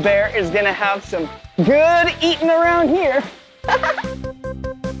 this bear is gonna have some good eating around here.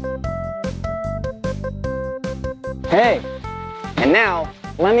 Hey, and now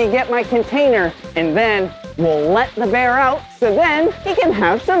let me get my container and then we'll let the bear out so then he can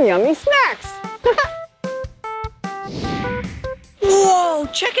have some yummy snacks. Whoa,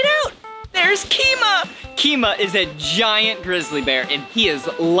 check it out. There's Kima. Kima is a giant grizzly bear and he is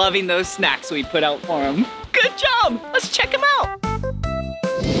loving those snacks we put out for him. Good job! Let's check him out!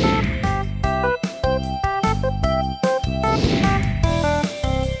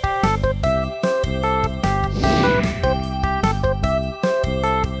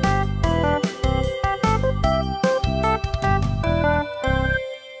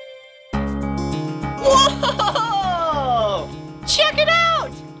 Whoa! Check it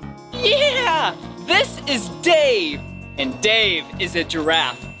out! Yeah! This is Dave, and Dave is a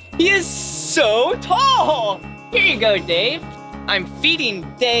giraffe. He is so tall! Here you go, Dave. I'm feeding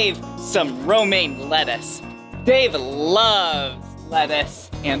Dave some romaine lettuce. Dave loves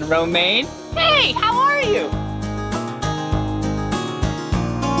lettuce and romaine. Hey, how are you?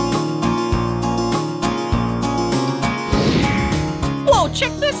 Whoa,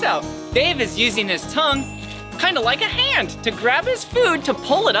 check this out. Dave is using his tongue, kind of like a hand, to grab his food to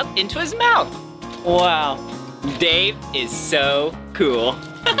pull it up into his mouth. Wow, Dave is so cool.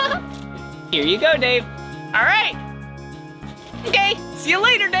 Here you go, Dave. All right. Okay, see you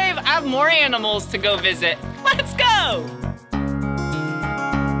later, Dave. I have more animals to go visit. Let's go.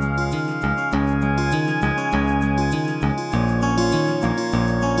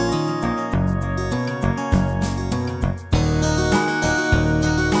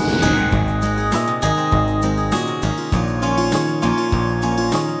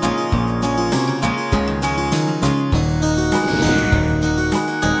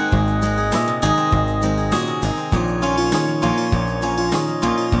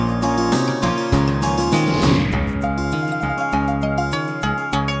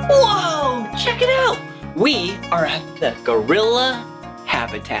 We are at the gorilla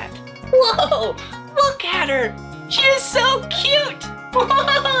habitat. Whoa, look at her. She is so cute.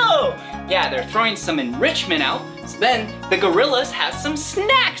 Whoa. Yeah, they're throwing some enrichment out, so then the gorillas have some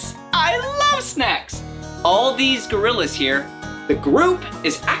snacks. I love snacks. All these gorillas here, the group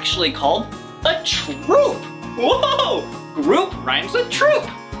is actually called a troop. Whoa, group rhymes with troop.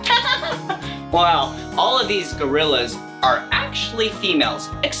 Wow, all of these gorillas are actually females,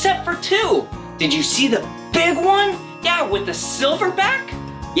 except for two. Did you see the big one? Yeah, with the silverback?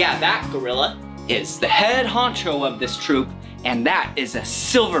 Yeah, that gorilla is the head honcho of this troop, and that is a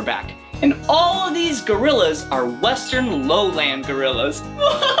silverback. And all of these gorillas are western lowland gorillas.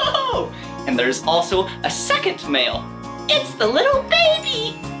 Whoa! And there's also a second male. It's the little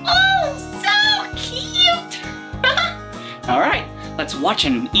baby. Oh, so cute. All right, let's watch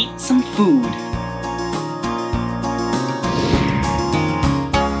him eat some food.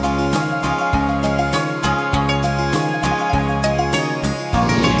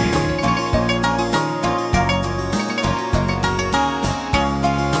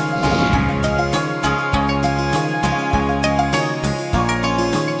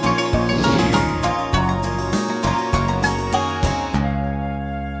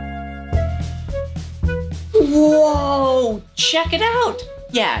 Whoa, check it out.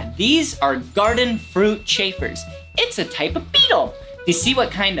 Yeah, these are garden fruit chafers. It's a type of beetle. Do you see what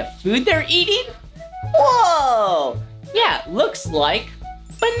kind of food they're eating? Whoa, yeah, looks like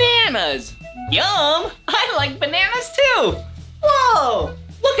bananas. Yum, I like bananas too. Whoa,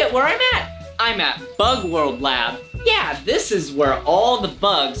 look at where I'm at. I'm at Bug World Lab. Yeah, this is where all the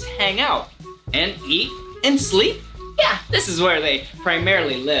bugs hang out and eat and sleep. Yeah, this is where they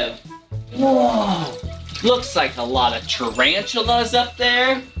primarily live. Whoa, looks like a lot of tarantulas up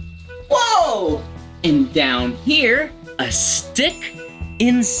there. Whoa, and down here, a stick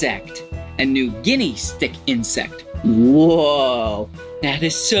insect, a New Guinea stick insect. Whoa, that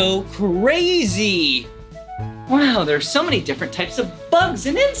is so crazy. Wow, there's so many different types of bugs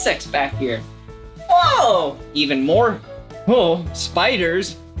and insects back here. Whoa, even more, oh,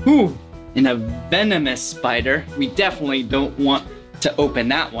 spiders. Ooh, and a venomous spider. We definitely don't want to open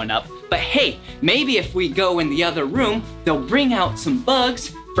that one up. But hey, maybe if we go in the other room, they'll bring out some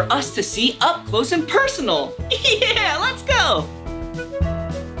bugs for us to see up close and personal. Yeah, let's go.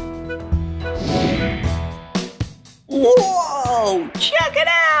 Whoa, check it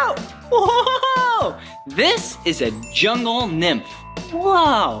out. Whoa, this is a jungle nymph.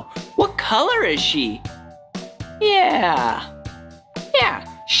 Whoa, what color is she? Yeah,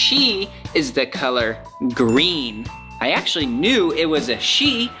 she is the color green. I actually knew it was a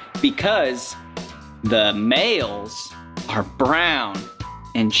she because the males are brown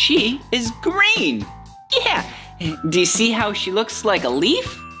and she is green. Yeah, do you see how she looks like a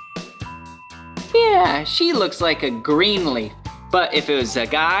leaf? Yeah, she looks like a green leaf. But if it was a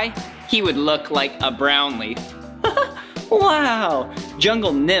guy, he would look like a brown leaf. Wow,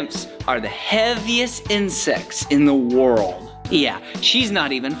 jungle nymphs are the heaviest insects in the world. Yeah, she's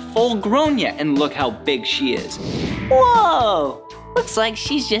not even full grown yet, and look how big she is. Whoa, looks like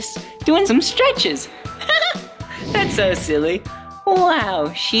she's just doing some stretches. That's so silly.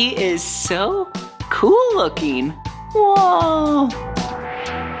 Wow, she is so cool looking. Whoa.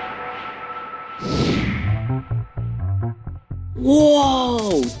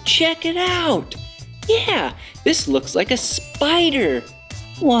 Whoa, check it out. Yeah, this looks like a spider.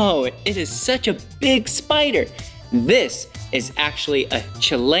 Whoa, it is such a big spider. This is actually a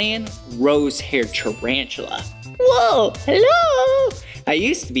Chilean rose-haired tarantula. Whoa, hello. I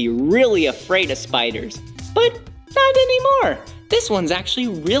used to be really afraid of spiders, but not anymore. This one's actually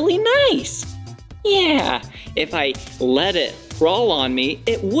really nice. Yeah, if I let it crawl on me,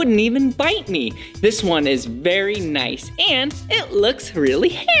 it wouldn't even bite me. This one is very nice and it looks really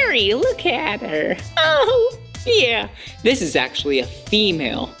hairy. Look at her. Oh, yeah, this is actually a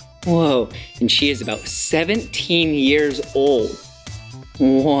female. Whoa, and she is about 17 years old.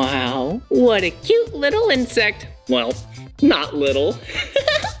 Wow, what a cute little insect. Well, not little,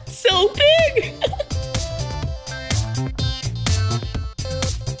 so big.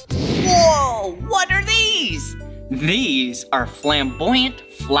 Whoa, what are these? These are flamboyant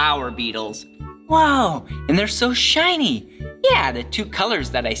flower beetles. Wow, and they're so shiny. Yeah, the two colors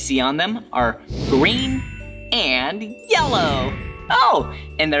that I see on them are green and yellow. Oh,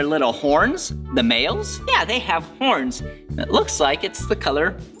 and their little horns, the males, yeah, they have horns. It looks like it's the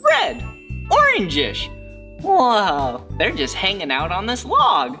color red, orangish. Whoa, they're just hanging out on this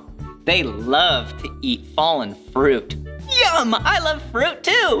log. They love to eat fallen fruit. Yum, I love fruit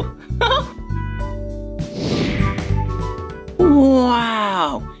too.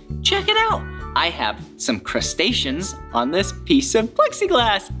 Wow, check it out. I have some crustaceans on this piece of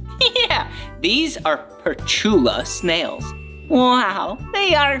plexiglass. Yeah, these are Perchula snails. Wow,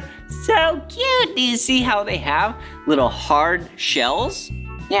 they are so cute. Do you see how they have little hard shells?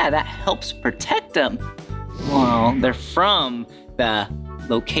 Yeah, that helps protect them. Well, they're from the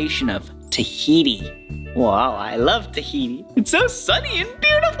location of Tahiti. Wow, I love Tahiti. It's so sunny and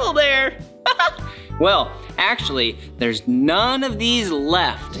beautiful there. Well, actually, there's none of these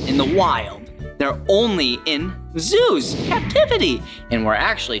left in the wild. They're only in zoos, captivity, and we're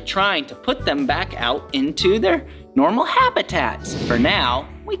actually trying to put them back out into their normal habitats. For now,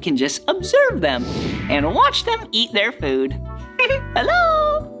 we can just observe them and watch them eat their food.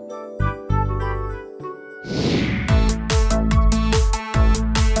 Hello!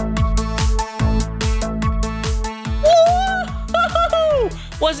 Woo-hoo!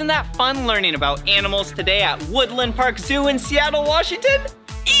 Wasn't that fun learning about animals today at Woodland Park Zoo in Seattle, Washington?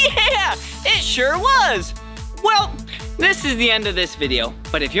 Yeah, it sure was. Well, this is the end of this video,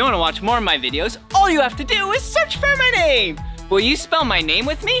 but if you want to watch more of my videos, all you have to do is search for my name. Will you spell my name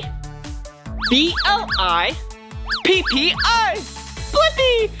with me? B-L-I-P-P-I.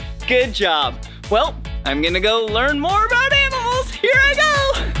 Blippi. Good job. Well, I'm gonna go learn more about animals. Here I go.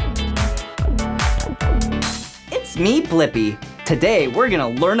 me, Blippi. Today, we're gonna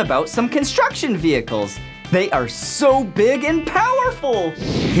learn about some construction vehicles. They are so big and powerful.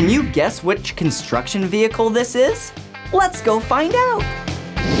 Can you guess which construction vehicle this is? Let's go find out.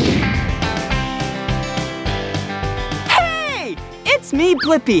 Hey, it's me,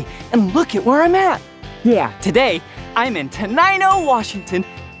 Blippi, and look at where I'm at. Yeah, today, I'm in Tenino, Washington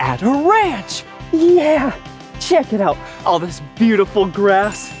at a ranch. Yeah, check it out, all this beautiful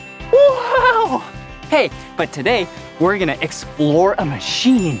grass. Wow! Hey, but today, we're gonna explore a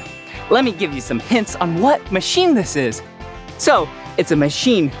machine. Let me give you some hints on what machine this is. So, it's a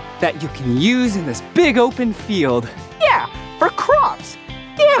machine that you can use in this big open field. Yeah, for crops.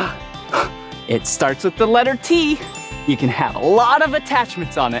 Yeah. It starts with the letter T. You can have a lot of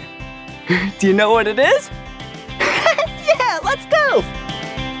attachments on it. Do you know what it is? Yeah, let's go.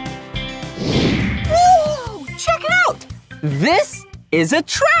 Whoa, check it out. This is a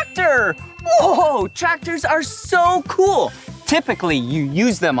tractor. Whoa, tractors are so cool. Typically, you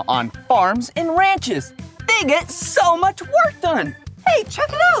use them on farms and ranches. They get so much work done. Hey, check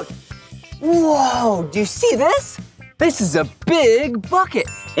it out. Whoa, do you see this? This is a big bucket,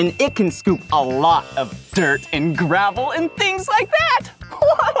 and it can scoop a lot of dirt and gravel and things like that.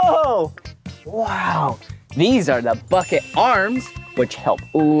 Whoa, wow. These are the bucket arms, which help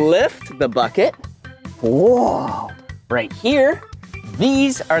lift the bucket. Whoa, right here,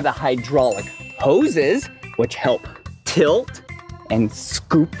 these are the hydraulic hoses, which help tilt and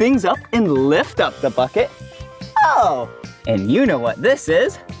scoop things up and lift up the bucket. Oh, and you know what this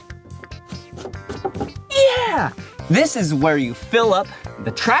is? Yeah, this is where you fill up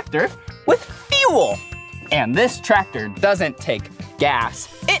the tractor with fuel. And this tractor doesn't take gas,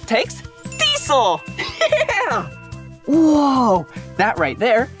 it takes diesel. Yeah! Whoa, that right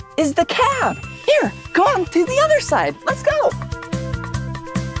there is the cab. Here, come on to the other side. Let's go.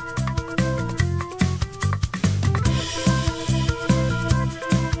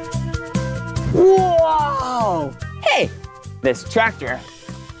 Whoa! Hey, this tractor,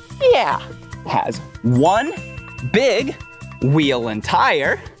 yeah, has one big wheel and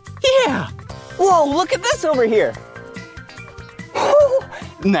tire. Yeah. Whoa, look at this over here. Whew.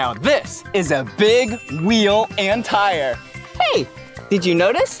 Now this is a big wheel and tire. Hey, did you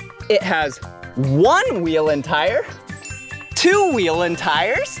notice it has one wheel and tire, two wheel and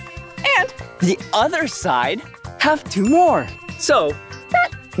tires, and the other side have two more. So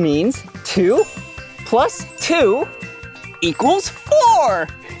that means 2 plus 2 equals 4.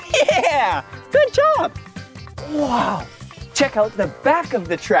 Yeah, good job. Wow, check out the back of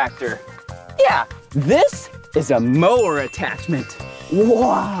the tractor. Yeah, this is a mower attachment.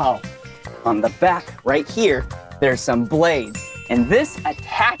 Wow. On the back right here, there's some blades, and this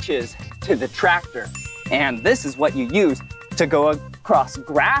attaches to the tractor. And this is what you use to go across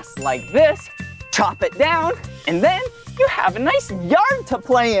grass like this, chop it down, and then you have a nice yard to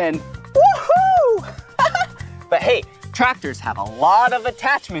play in. Woohoo! But hey, tractors have a lot of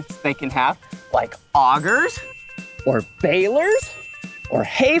attachments they can have, like augers, or balers, or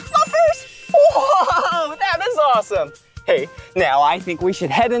hay fluffers. Whoa, that is awesome. Hey, now I think we should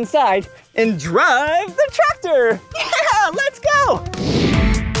head inside and drive the tractor. Yeah, let's go.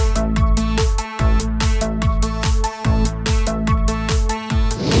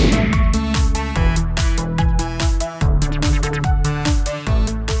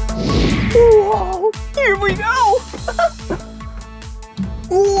 Whoa, here we go.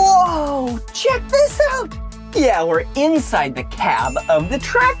 Whoa, check this out. Yeah, we're inside the cab of the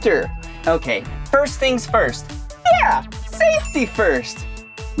tractor. Okay, first things first. Yeah, safety first.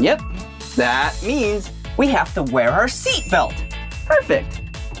 Yep, that means we have to wear our seatbelt. Perfect.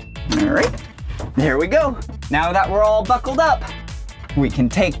 All right, there we go. Now that we're all buckled up, we can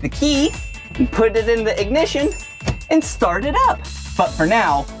take the key and put it in the ignition and start it up. But for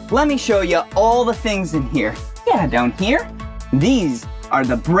now, let me show you all the things in here. Yeah, down here, these are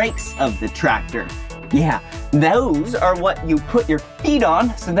the brakes of the tractor. Yeah, those are what you put your feet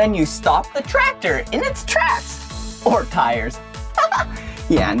on, so then you stop the tractor in its tracks. Or tires.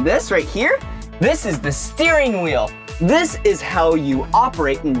 Yeah, and this right here, this is the steering wheel. This is how you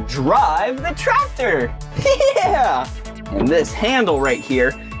operate and drive the tractor. Yeah! And this handle right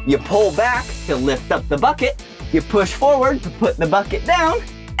here, you pull back to lift up the bucket, you push forward to put the bucket down,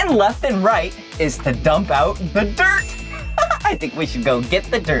 and left and right is to dump out the dirt. I think we should go get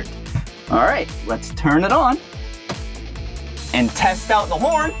the dirt. All right, let's turn it on and test out the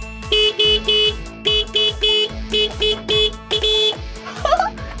horn.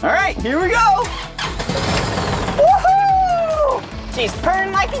 All right, here we go. Woohoo! She's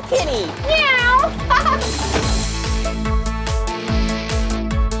purring like a kitty. Meow.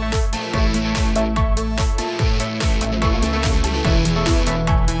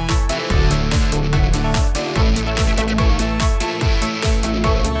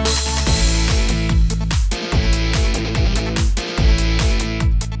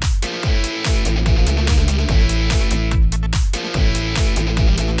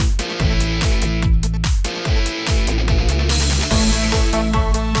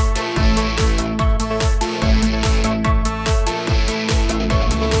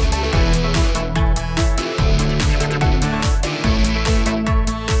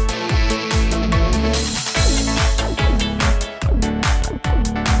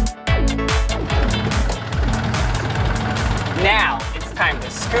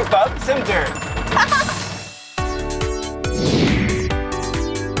 scoop up some dirt.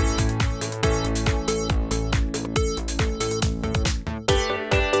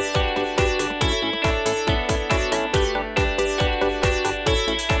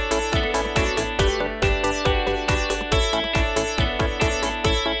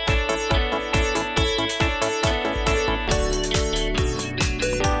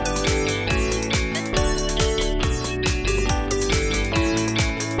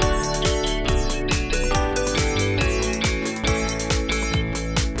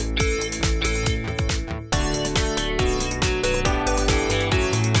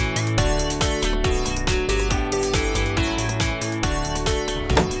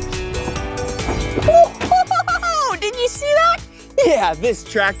 Yeah, this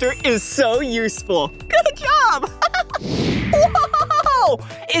tractor is so useful. Good job! Whoa!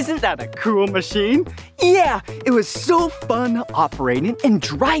 Isn't that a cool machine? Yeah, it was so fun operating and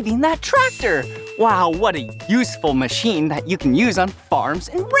driving that tractor. Wow, what a useful machine that you can use on farms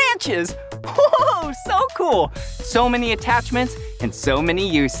and ranches. Whoa, so cool. So many attachments and so many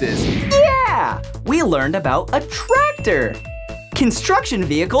uses. Yeah, we learned about a tractor. Construction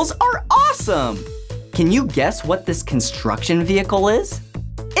vehicles are awesome. Can you guess what this construction vehicle is?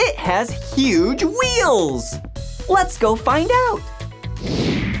 It has huge wheels. Let's go find out.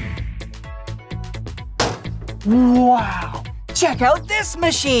 Wow, check out this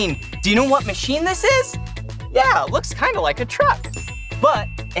machine. Do you know what machine this is? Yeah, it looks kind of like a truck, but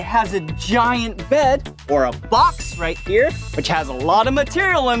it has a giant bed or a box right here, which has a lot of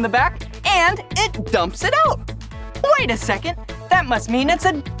material in the back, and it dumps it out. Wait a second, that must mean it's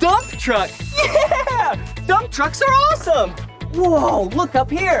a dump truck. Yeah, dump trucks are awesome. Whoa, look up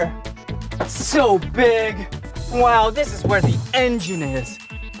here. So big. Wow, this is where the engine is.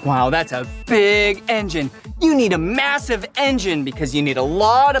 Wow, that's a big engine. You need a massive engine because you need a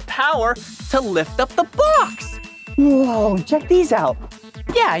lot of power to lift up the box. Whoa, check these out.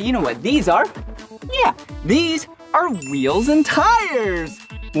 Yeah, you know what these are. Yeah, these are wheels and tires.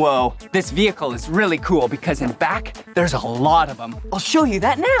 Whoa, this vehicle is really cool because in back, there's a lot of them. I'll show you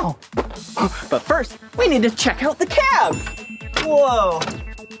that now. But first, we need to check out the cab. Whoa,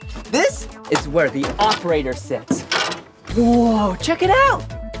 this is where the operator sits. Whoa, check it out.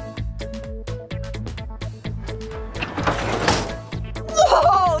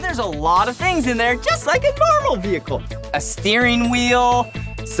 Whoa, there's a lot of things in there, just like a normal vehicle. A steering wheel,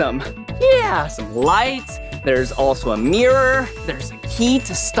 some lights. There's also a mirror. There's a key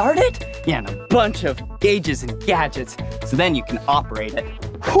to start it. Yeah, and a bunch of gauges and gadgets, so then you can operate it.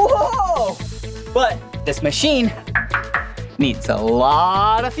 Whoa! But this machine needs a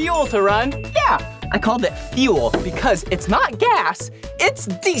lot of fuel to run. Yeah, I called it fuel because it's not gas, it's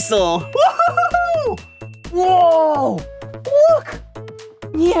diesel. Woo-hoo-hoo-hoo! Whoa, look.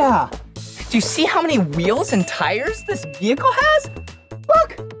 Yeah, do you see how many wheels and tires this vehicle has?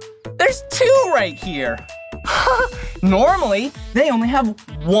 Look, there's 2 right here. Normally, they only have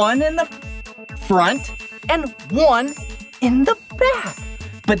 1 in the front and 1 in the back.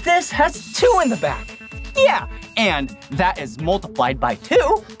 But this has 2 in the back. Yeah, and that is multiplied by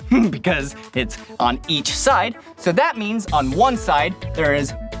 2 because it's on each side. So that means on one side, there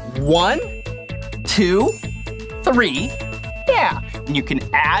is 1, 2, 3. Yeah, and you can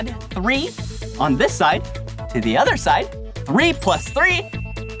add 3 on this side to the other side. 3 plus 3,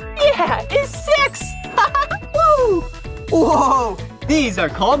 yeah, is 6. Woo! Whoa, these are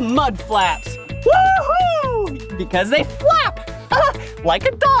called mud flaps. Woohoo! Because they flap like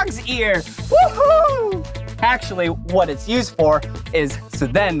a dog's ear. Woohoo! Actually, what it's used for is so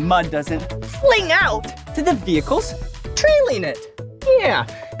then mud doesn't fling out to the vehicles trailing it. Yeah,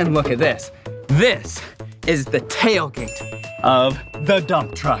 and look at this. This is the tailgate of the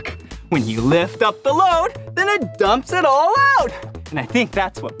dump truck. When you lift up the load, then it dumps it all out. And I think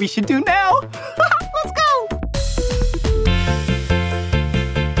that's what we should do now. Let's go.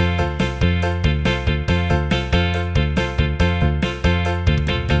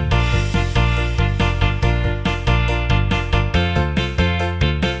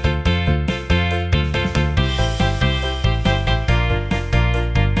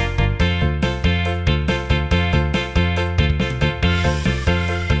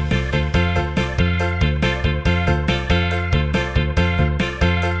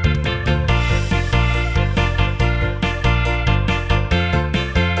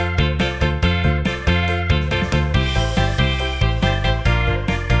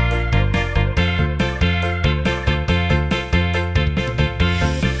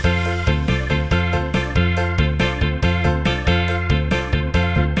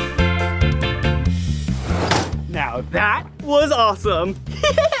 was awesome.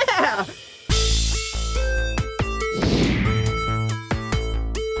 Yeah!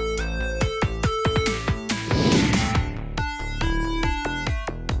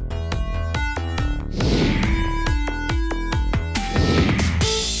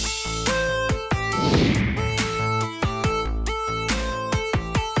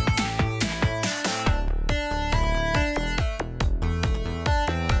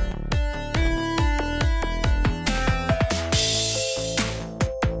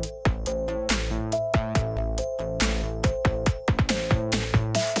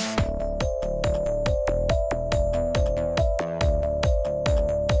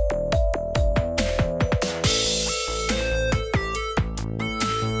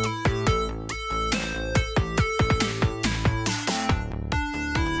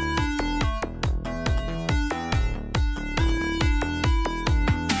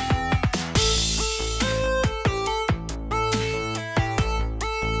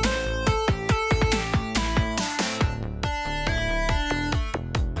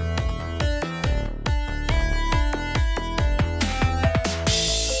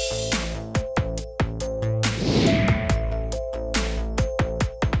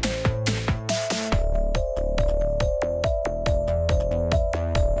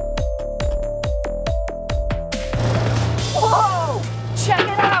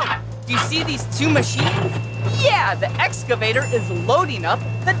 See these two machines? Yeah, the excavator is loading up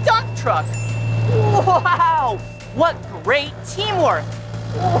the dump truck. Wow, what great teamwork.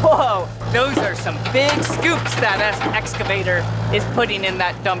 Whoa, those are some big scoops that excavator is putting in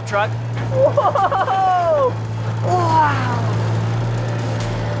that dump truck. Whoa, wow.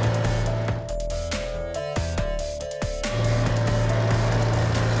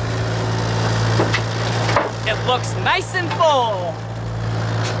 It looks nice and full.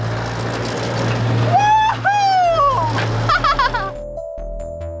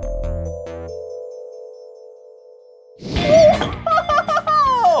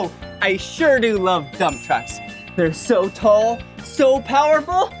 I sure do love dump trucks. They're so tall, so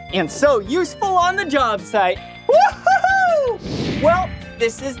powerful, and so useful on the job site. Woohoo! Well,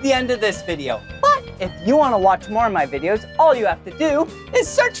 this is the end of this video. But if you want to watch more of my videos, all you have to do is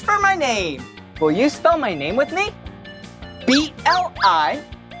search for my name. Will you spell my name with me? B-L-I-P-P-I.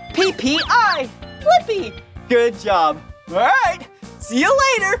 Blippi. Good job. All right, see you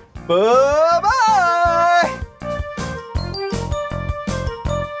later. Bye-bye.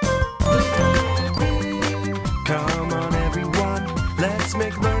 Come on everyone, let's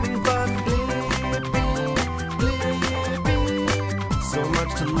make learning fun. So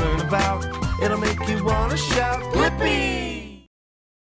much to learn about, it'll make you wanna shout, Blippi!